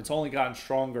happened. It's only gotten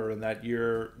stronger in that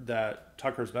year that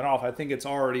Tucker's been off. I think it's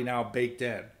already now baked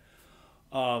in.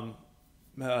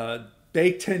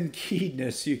 Baked in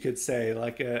keenness, you could say,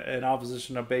 like an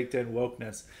opposition of baked in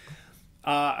wokeness.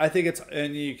 I think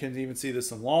and you can even see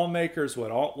this in lawmakers,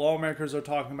 what lawmakers are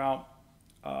talking about.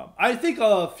 I think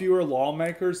fewer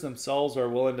lawmakers themselves are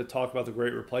willing to talk about the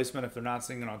Great Replacement if they're not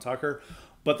seeing it on Tucker,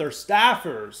 but their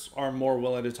staffers are more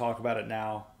willing to talk about it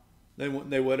now than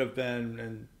they would have been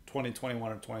in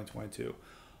 2021 or 2022.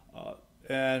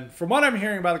 And from what I'm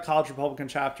hearing about the college Republican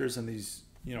chapters and these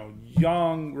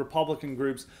young Republican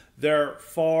groups, they're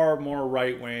far more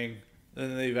right-wing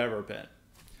than they've ever been.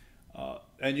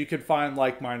 And you could find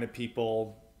like-minded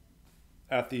people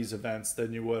at these events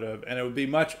than you would have, and it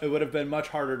would have been much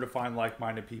harder to find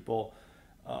like-minded people.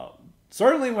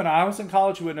 Certainly when I was in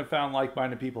college, you wouldn't have found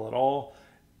like-minded people at all.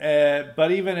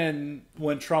 But even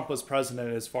when Trump was president,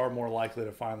 it's far more likely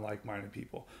to find like-minded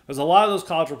people. Because a lot of those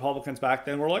college Republicans back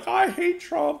then were like, I hate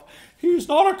Trump. He's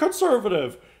not a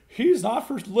conservative. He's not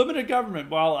for limited government.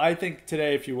 Well, I think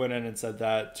today if you went in and said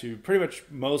that to pretty much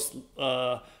most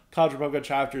college Republican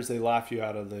chapters, they laugh you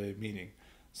out of the meeting.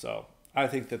 So I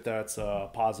think that's a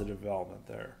positive development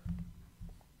there.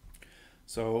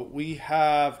 So we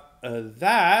have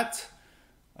that.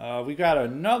 We got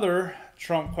another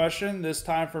Trump question, this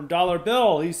time from Dollar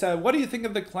Bill. He said, what do you think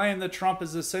of the claim that Trump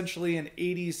is essentially an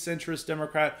 80s centrist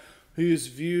Democrat whose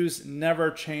views never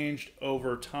changed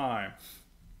over time?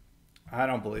 I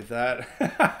don't believe that.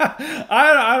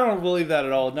 I don't believe that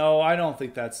at all. No, I don't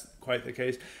think that's quite the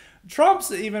case.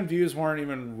 Trump's even views weren't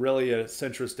even really a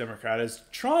centrist Democrat. As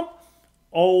Trump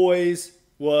always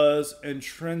was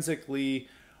instinctually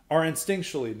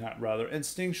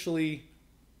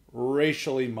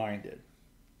racially minded.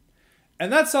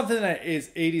 And that's something that is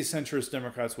 80s centrist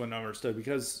Democrats wouldn't understand,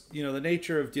 because, the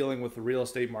nature of dealing with the real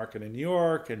estate market in New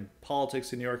York and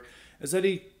politics in New York is that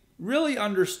he really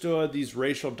understood these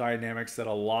racial dynamics that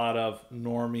a lot of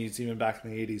normies, even back in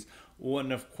the 80s,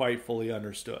 wouldn't have quite fully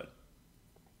understood.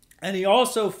 And he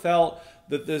also felt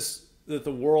that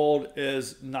the world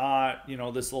is not,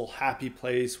 this little happy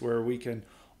place where we can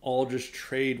all just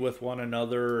trade with one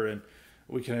another and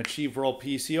we can achieve world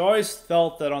peace. He always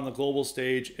felt that on the global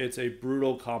stage, it's a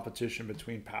brutal competition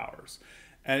between powers.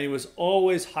 And he was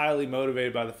always highly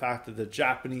motivated by the fact that the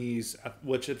Japanese,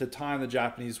 which at the time the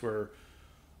Japanese were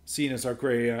seen as our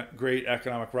great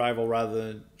economic rival rather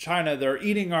than China, they're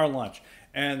eating our lunch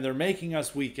and they're making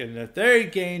us weak. And if they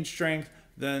gain strength,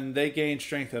 then they gain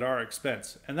strength at our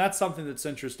expense. And that's something that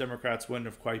centrist Democrats wouldn't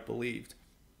have quite believed.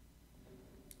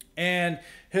 And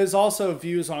his also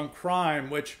views on crime,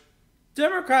 which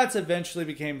Democrats eventually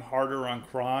became harder on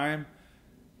crime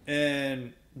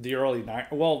in the early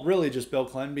 90s. Well, really just Bill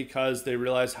Clinton, because they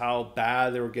realized how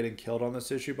bad they were getting killed on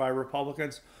this issue by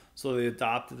Republicans. So they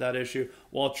adopted that issue.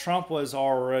 While Trump was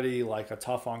already like a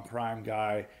tough on crime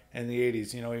guy in the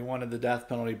 80s. You know, he wanted the death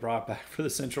penalty brought back for the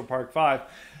Central Park Five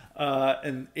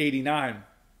in 89.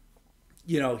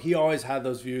 You know, he always had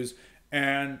those views.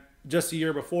 And just a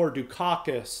year before,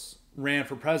 Dukakis ran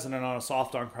for president on a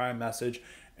soft on crime message.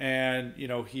 And, you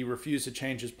know, he refused to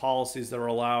change his policies that were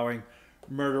allowing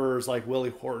murderers like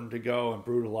Willie Horton to go and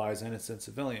brutalize innocent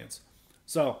civilians.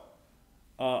 So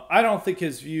I don't think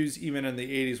his views even in the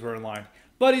 80s were in line.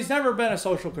 But he's never been a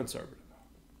social conservative.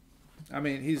 I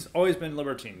mean, he's always been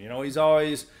libertine. You know, he's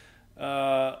always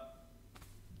had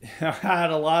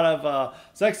a lot of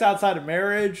sex outside of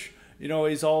marriage. You know,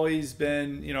 he's always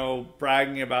been, you know,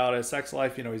 bragging about his sex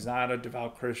life. You know, he's not a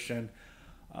devout Christian.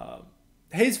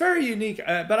 He's very unique,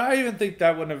 but I even think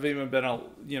that wouldn't have even been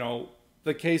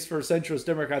the case for centrist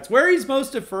Democrats. Where he's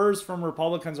most differs from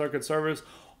Republicans or conservatives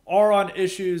are on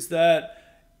issues that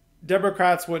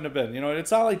Democrats wouldn't have been. You know,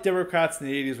 it's not like Democrats in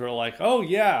the 80s were like, oh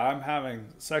yeah, I'm having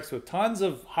sex with tons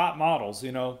of hot models.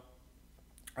 You know,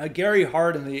 Gary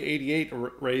Hart in the 88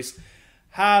 race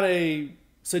had a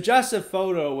suggestive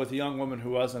photo with a young woman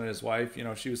who wasn't his wife. You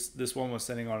know, this woman was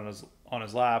sitting on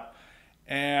his lap,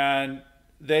 and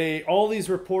all these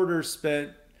reporters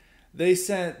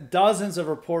sent dozens of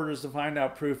reporters to find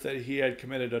out proof that he had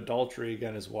committed adultery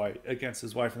against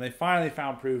his wife. And they finally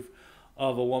found proof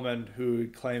of a woman who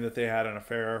claimed that they had an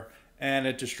affair, and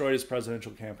it destroyed his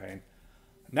presidential campaign.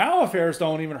 Now affairs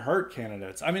don't even hurt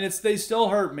candidates. I mean, they still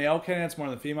hurt male candidates more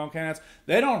than female candidates.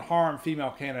 They don't harm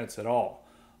female candidates at all.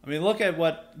 I mean, look at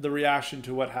the reaction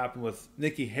to what happened with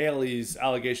Nikki Haley's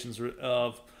allegations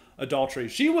of adultery.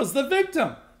 She was the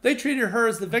victim. They treated her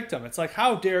as the victim. It's like,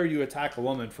 how dare you attack a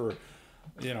woman for,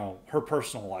 you know, her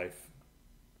personal life?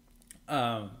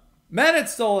 Men,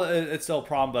 it's still a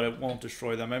problem, but it won't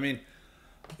destroy them. I mean,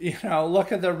 you know,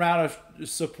 look at the amount of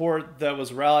support that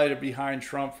was rallied behind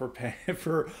Trump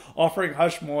for offering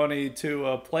hush money to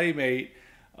a playmate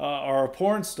or a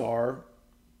porn star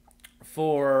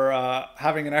for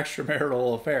having an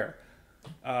extramarital affair.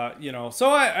 You know,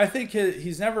 so I think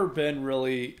he's never been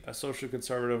really a social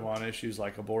conservative on issues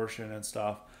like abortion and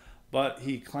stuff, but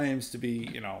he claims to be,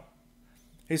 you know,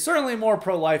 he's certainly more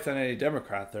pro-life than any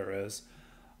Democrat there is.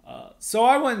 So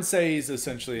I wouldn't say he's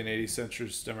essentially an 80s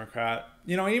centrist Democrat.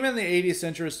 You know, even the 80s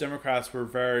centrist Democrats were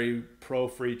very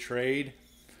pro-free trade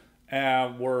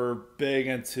and were big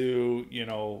into, you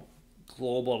know,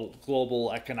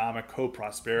 global economic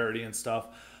co-prosperity and stuff.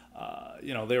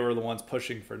 You know, they were the ones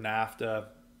pushing for NAFTA.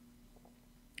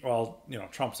 Well, you know,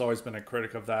 Trump's always been a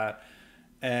critic of that.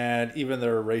 And even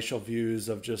their racial views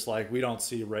of just like, we don't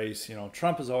see race. You know,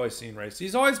 Trump has always seen race.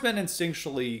 He's always been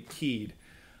instinctually keyed.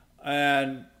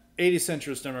 And 80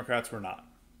 centrist Democrats were not.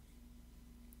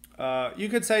 You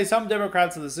could say some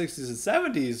Democrats in the 60s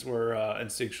and 70s were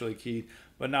instinctually keyed,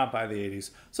 but not by the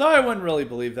 80s. So I wouldn't really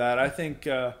believe that. I think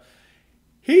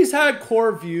he's had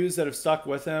core views that have stuck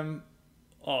with him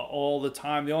all the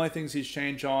time. The only things he's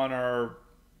changed on are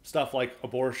stuff like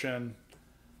abortion,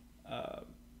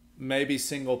 maybe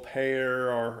single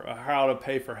payer, or how to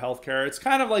pay for healthcare. It's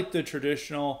kind of like the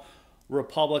traditional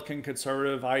Republican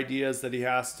conservative ideas that he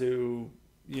has to,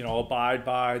 you know, abide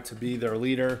by to be their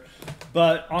leader.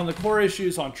 But on the core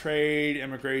issues on trade,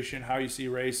 immigration, how you see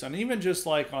race, and even just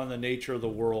like on the nature of the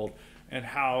world and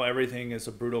how everything is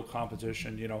a brutal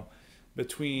competition, you know,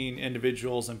 between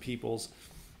individuals and peoples,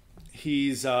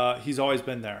 he's always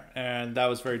been there, and that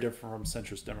was very different from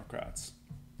centrist Democrats.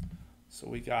 So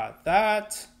we got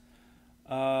that.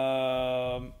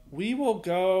 We will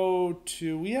go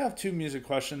to, we have two music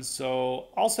questions, so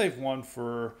I'll save one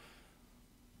for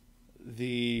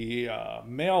the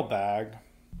mailbag.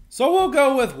 So we'll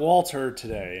go with Walter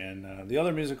today, and the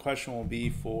other music question will be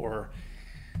for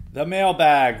the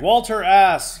mailbag. Walter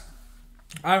asks,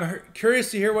 I'm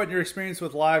curious to hear what your experience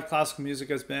with live classical music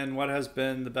has been. What has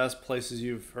been the best places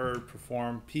you've heard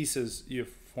pieces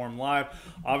you've performed live?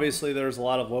 Obviously, there's a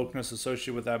lot of wokeness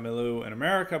associated with that milieu in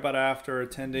America, but after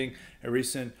attending a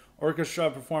recent orchestra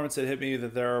performance, it hit me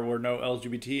that there were no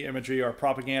LGBT imagery or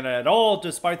propaganda at all,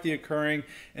 despite the occurring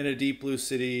in a deep blue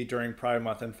city during Pride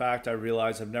Month. In fact, I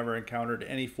realized I've never encountered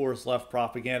any forced left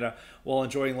propaganda while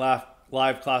enjoying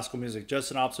live classical music.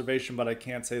 Just an observation, but I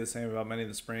can't say the same about many of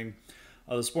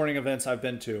the sporting events I've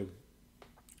been to.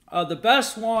 The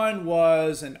best one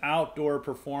was an outdoor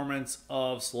performance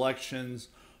of selections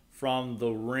from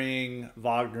the Ring,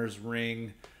 Wagner's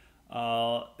Ring.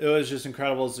 It was just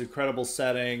incredible. It's an incredible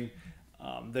setting.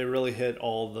 They really hit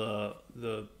all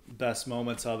the best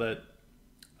moments of it.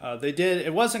 They did.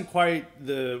 It wasn't quite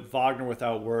the Wagner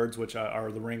without words,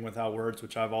 or the Ring without words,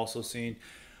 which I've also seen.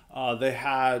 They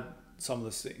had some of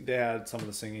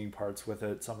the singing parts with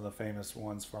it, some of the famous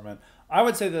ones from it. I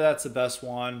would say that that's the best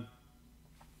one.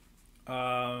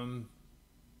 One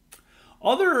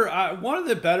of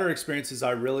the better experiences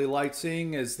I really like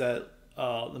seeing is that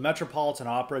the Metropolitan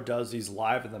Opera does these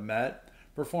Live in the Met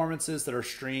performances that are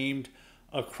streamed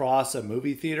across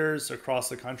movie theaters across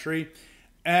the country.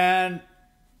 And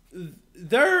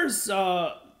there's,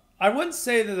 I wouldn't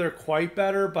say that they're quite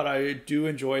better, but I do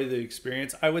enjoy the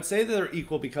experience. I would say that they're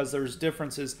equal because there's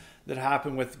differences that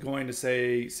happen with going to,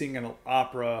 say, seeing an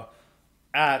opera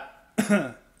at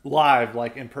live,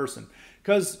 like in person.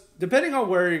 Because depending on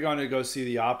where you're going to go see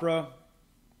the opera,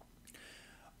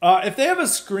 if they have a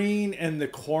screen in the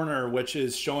corner which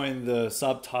is showing the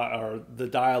subtitle or the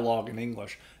dialogue in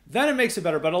English, then it makes it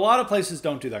better. But a lot of places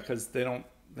don't do that because they don't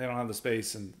have the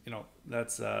space, and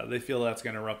that's they feel that's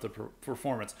going to interrupt the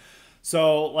performance.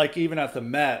 So like even at the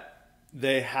Met,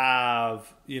 they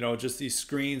have just these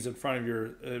screens in front of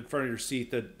your seat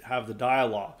that have the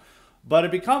dialogue. But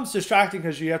it becomes distracting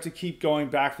because you have to keep going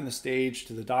back from the stage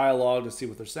to the dialogue to see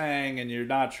what they're saying, and you're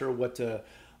not sure what to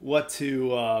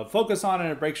focus on,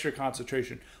 and it breaks your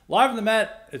concentration. Live in the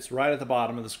Met, it's right at the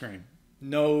bottom of the screen.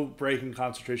 No breaking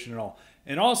concentration at all.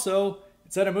 And also,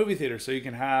 it's at a movie theater, so you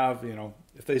can have,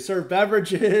 if they serve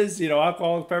beverages,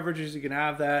 alcoholic beverages, you can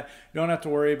have that. You don't have to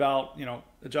worry about,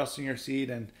 adjusting your seat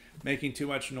and making too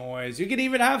much noise. You can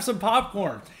even have some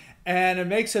popcorn. And it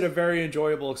makes it a very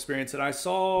enjoyable experience. And I've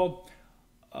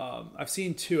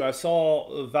seen two. I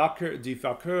saw Die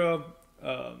Valkyrie,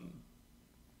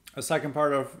 a second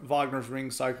part of Wagner's Ring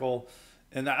cycle.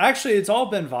 And actually, it's all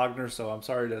been Wagner, so I'm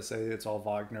sorry to say it's all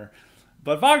Wagner.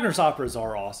 But Wagner's operas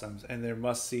are awesome, and they're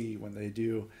must-see when they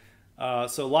do.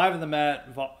 So Live in the Met,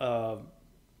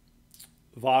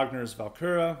 Wagner's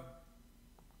Valkyrie.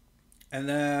 And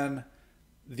then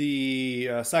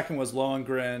the second was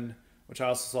Lohengrin, which I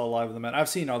also saw Live in the Met. I've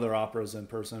seen other operas in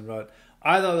person, but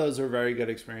I thought those were very good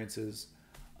experiences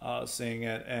seeing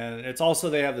it. And it's also,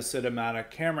 they have the cinematic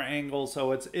camera angle,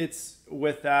 so it's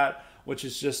with that, which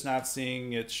is just not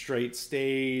seeing it straight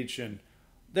stage, and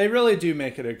they really do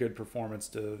make it a good performance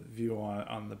to view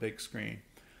on the big screen.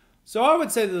 So I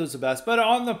would say that was the best. But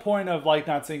on the point of like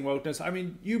not seeing wokeness, I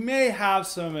mean, you may have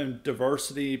some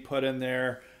diversity put in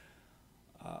there.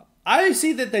 I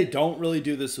see that they don't really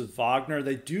do this with Wagner.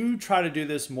 They do try to do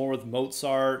this more with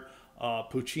Mozart,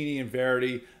 Puccini, and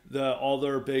Verdi, all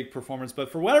their big performance.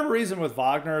 But for whatever reason with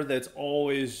Wagner, that's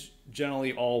always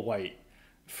generally all white.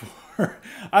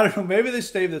 I don't know, maybe they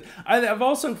stay this. I've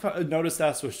also noticed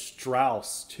that with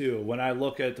Strauss too. When I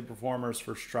look at the performers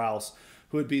for Strauss,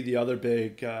 who would be the other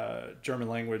big German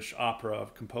language opera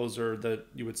composer that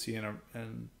you would see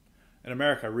in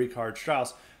America, Richard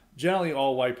Strauss, generally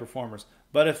all white performers.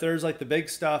 But if there's like the big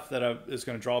stuff that is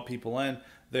going to draw people in,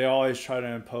 they always try to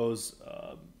impose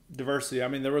diversity. I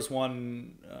mean, there was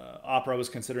one opera I was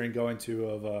considering going to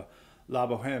of La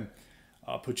Boheme,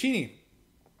 Puccini.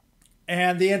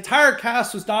 And the entire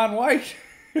cast was non-white.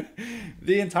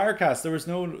 The entire cast. There was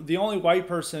the only white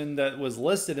person that was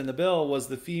listed in the bill was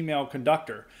the female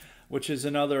conductor, which is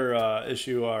another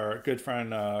issue our good friend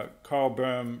Carl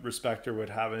Böhm, respecter, would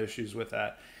have issues with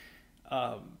that.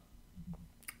 But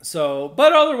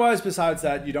otherwise, besides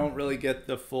that, you don't really get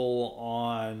the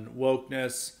full-on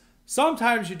wokeness.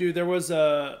 Sometimes you do. There was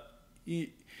the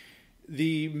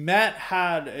Met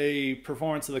had a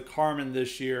performance of the Carmen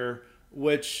this year,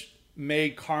 which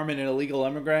made Carmen an illegal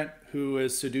immigrant who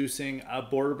is seducing a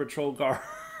Border Patrol guard.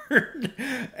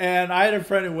 And I had a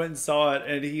friend who went and saw it,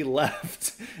 and he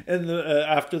left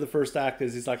after the first act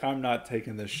because he's like, I'm not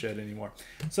taking this shit anymore.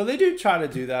 So they do try to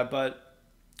do that, but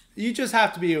you just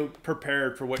have to be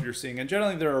prepared for what you're seeing. And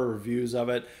generally there are reviews of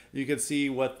it. You can see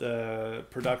what the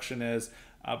production is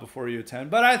before you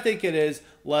attend. But I think it is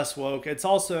less woke. It's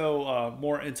also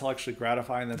more intellectually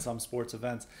gratifying than some sports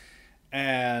events.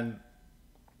 And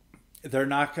they're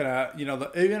not going to,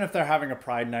 even if they're having a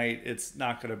pride night, it's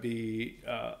not going to be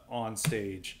on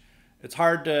stage. It's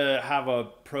hard to have a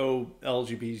pro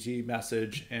LGBT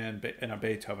message in a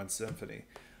Beethoven symphony.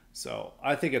 So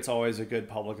I think it's always a good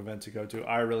public event to go to.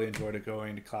 I really enjoyed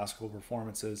going to classical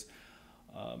performances.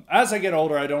 As I get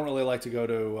older, I don't really like to go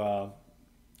to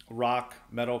rock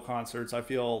metal concerts. I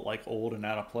feel like old and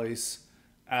out of place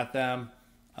at them.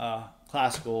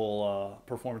 Classical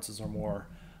performances are more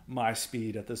my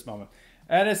speed at this moment.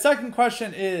 And his second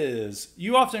question is,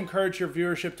 you often encourage your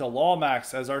viewership to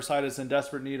LawMax as our site is in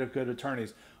desperate need of good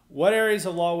attorneys. What areas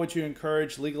of law would you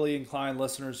encourage legally inclined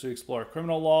listeners to explore?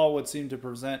 Criminal law would seem to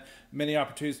present many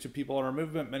opportunities to people in our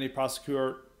movement. Many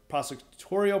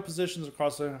prosecutorial positions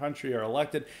across the country are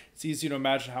elected. It's easy to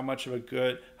imagine how much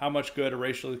good a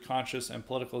racially conscious and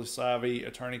politically savvy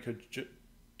attorney could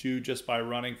do just by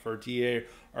running for DA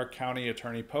or county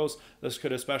attorney post. This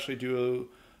could especially do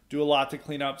a lot to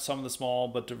clean up some of the small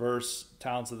but diverse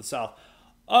towns of the South.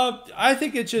 I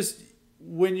think it's just,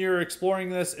 when you're exploring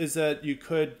this, is that you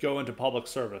could go into public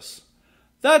service.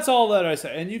 That's all that I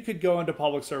say. And you could go into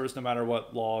public service no matter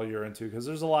what law you're into, because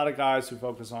there's a lot of guys who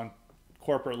focus on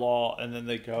corporate law and then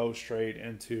they go straight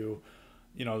into,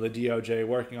 the DOJ,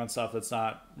 working on stuff that's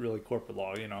not really corporate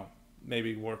law,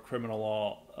 maybe more criminal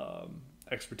law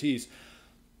expertise.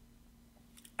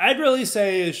 I'd really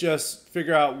say is just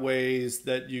figure out ways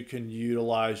that you can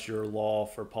utilize your law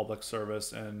for public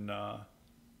service and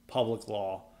public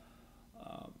law.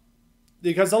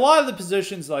 Because a lot of the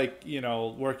positions, like,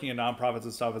 working in nonprofits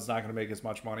and stuff is not going to make as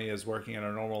much money as working in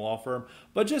a normal law firm.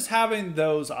 But just having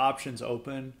those options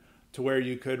open to where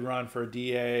you could run for a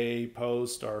DA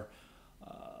post or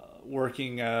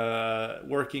working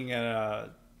in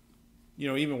a,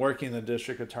 even working in the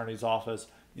district attorney's office,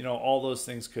 all those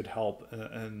things could help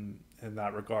in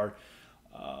that regard.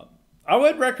 I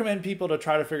would recommend people to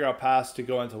try to figure out paths to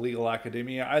go into legal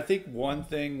academia. I think one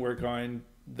thing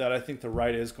that I think the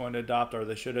right is going to adopt, or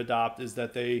they should adopt, is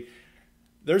that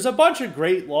there's a bunch of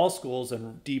great law schools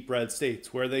in deep red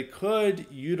states where they could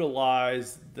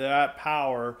utilize that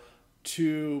power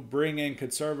to bring in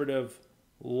conservative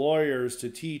lawyers to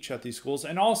teach at these schools.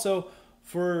 And also,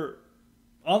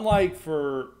 unlike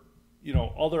for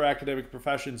other academic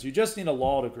professions, you just need a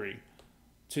law degree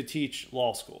to teach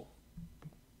law school.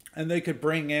 And they could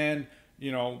bring in,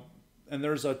 and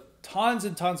there's tons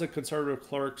and tons of conservative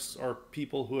clerks or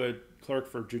people who had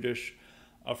clerked for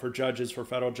judges, for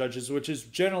federal judges, which is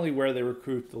generally where they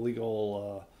recruit the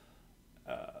legal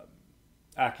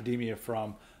academia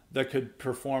from, that could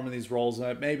perform in these roles.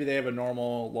 And maybe they have a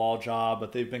normal law job,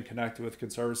 but they've been connected with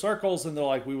conservative circles, and they're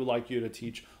like, we would like you to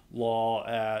teach law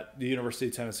at the University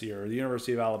of Tennessee or the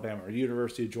University of Alabama or the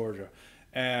University of Georgia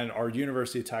or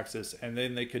University of Texas. And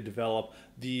then they could develop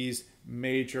these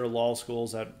major law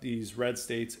schools at these red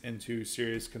states into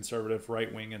serious conservative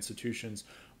right-wing institutions,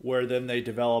 where then they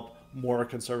develop more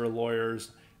conservative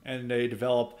lawyers and they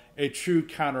develop a true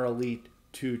counter-elite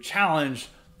to challenge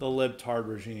the libtard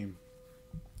regime.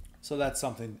 So that's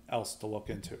something else to look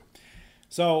into.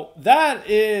 So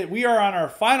we are on our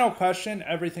final question.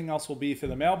 Everything else will be through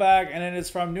the mailbag, and it is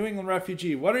from New England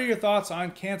Refugee. What are your thoughts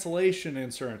on cancellation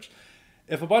insurance?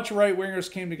 If a bunch of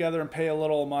right-wingers came together and pay a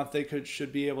little a month, they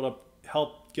should be able to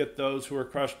help get those who are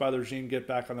crushed by the regime get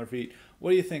back on their feet. What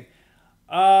do you think?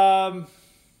 Well,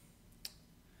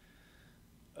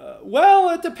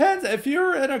 it depends. If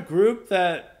you're in a group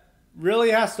that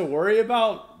really has to worry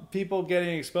about people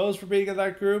getting exposed for being in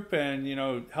that group and,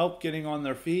 help getting on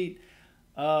their feet,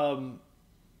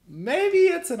 maybe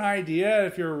it's an idea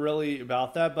if you're really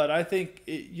about that. But I think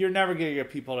you're never going to get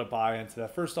people to buy into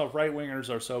that. First off, right-wingers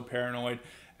are so paranoid,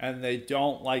 and they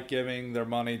don't like giving their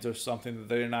money to something that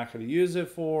they're not going to use it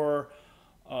for.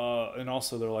 And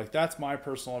also they're like, that's my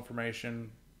personal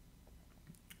information.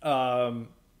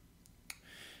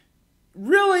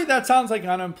 Really, that sounds like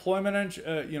unemployment,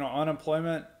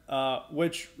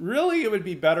 which really it would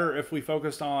be better if we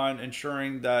focused on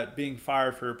ensuring that being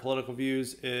fired for your political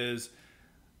views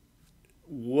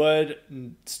would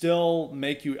still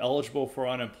make you eligible for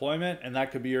unemployment, and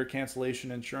that could be your cancellation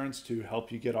insurance to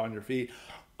help you get on your feet.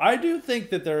 I do think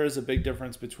that there is a big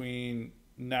difference between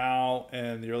now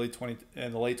and the late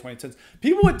 2010s.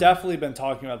 People would definitely been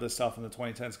talking about this stuff in the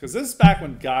 2010s, because this is back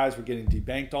when guys were getting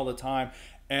debanked all the time.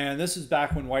 And this is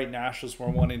back when white nationalists were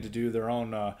wanting to do their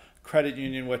own credit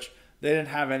union, which they didn't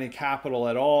have any capital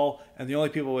at all. And the only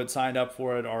people who had signed up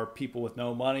for it are people with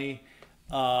no money.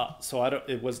 So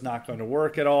it was not going to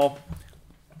work at all.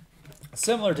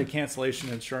 Similar to cancellation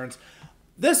insurance.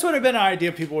 This would have been an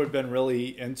idea people would have been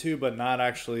really into, but not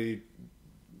actually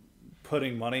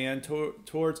putting money into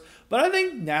towards. But I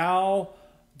think now,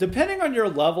 depending on your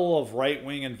level of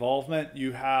right-wing involvement,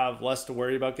 you have less to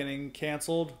worry about getting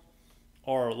canceled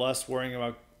are less worrying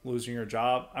about losing your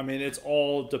job? I mean, it's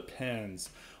all depends.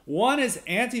 One is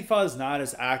Antifa is not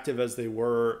as active as they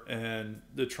were in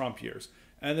the Trump years.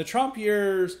 And the Trump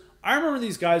years, I remember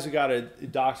these guys who got a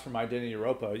dox from Identity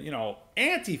Europa. You know,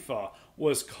 Antifa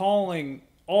was calling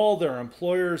all their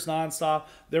employers nonstop.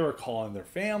 They were calling their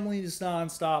families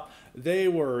nonstop. They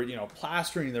were, you know,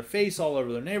 plastering their face all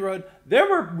over their neighborhood. They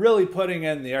were really putting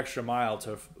in the extra mile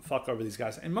to fuck over these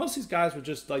guys. And most of these guys were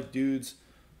just like dudes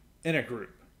in a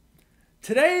group.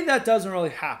 Today, that doesn't really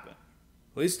happen,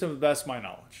 at least to the best of my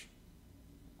knowledge.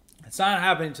 It's not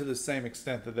happening to the same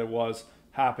extent that it was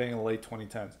happening in the late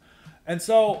 2010s. And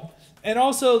so, and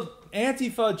also,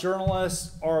 Antifa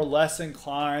journalists are less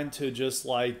inclined to just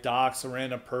like dox a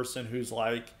random person who's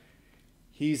like,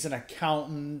 he's an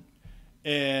accountant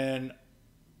in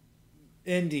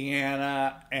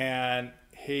Indiana and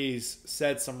he's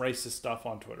said some racist stuff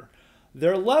on Twitter.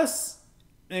 They're less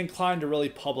inclined to really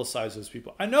publicize those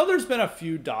people. I know there's been a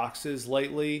few doxes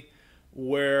lately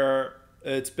where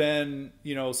it's been,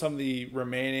 you know, some of the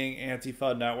remaining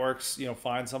Antifa networks, you know,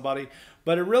 find somebody,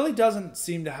 but it really doesn't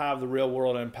seem to have the real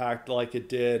world impact like it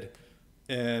did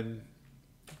in,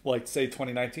 like, say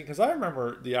 2019. Because I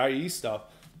remember the IE stuff.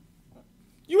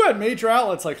 You had major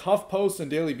outlets like HuffPost and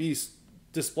Daily Beast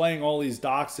displaying all these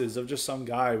doxes of just some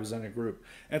guy who was in a group.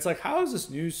 And it's like, how is this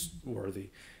newsworthy?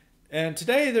 And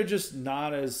today they're just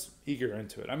not as eager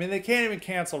into it. I mean, they can't even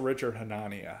cancel Richard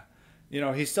Hanania. You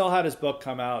know, he still had his book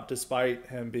come out despite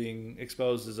him being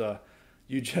exposed as a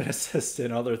eugenicist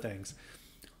and other things.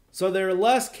 So they're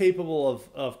less capable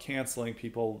of canceling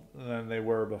people than they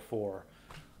were before,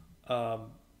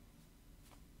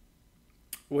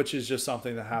 which is just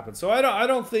something that happens. So I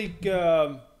don't think.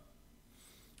 I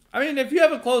mean, if you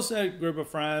have a close-knit group of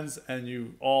friends and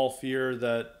you all fear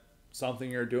that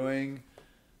something you're doing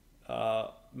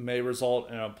may result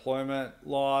in employment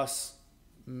loss,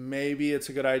 maybe it's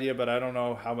a good idea, but I don't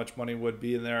know how much money would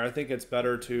be in there. I think it's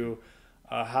better to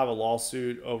have a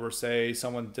lawsuit over, say,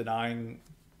 someone denying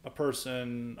a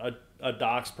person, a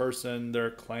dox person,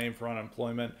 their claim for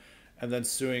unemployment, and then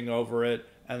suing over it,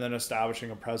 and then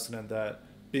establishing a precedent that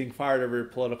being fired over your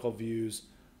political views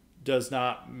does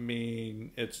not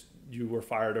mean it's you were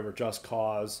fired over just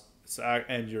cause,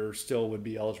 and you're still would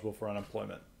be eligible for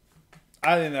unemployment.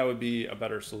 I think that would be a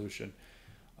better solution.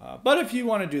 But if you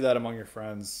want to do that among your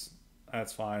friends,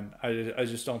 that's fine. I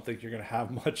just don't think you're going to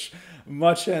have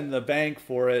much in the bank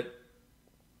for it.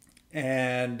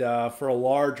 And for a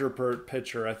larger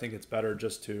picture, I think it's better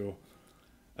just to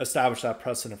establish that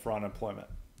precedent for unemployment.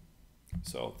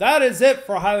 So that is it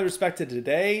for Highly Respected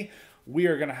today. We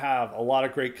are going to have a lot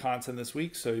of great content this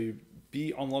week, so you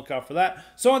be on the lookout for that.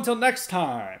 So until next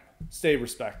time, stay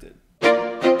respected.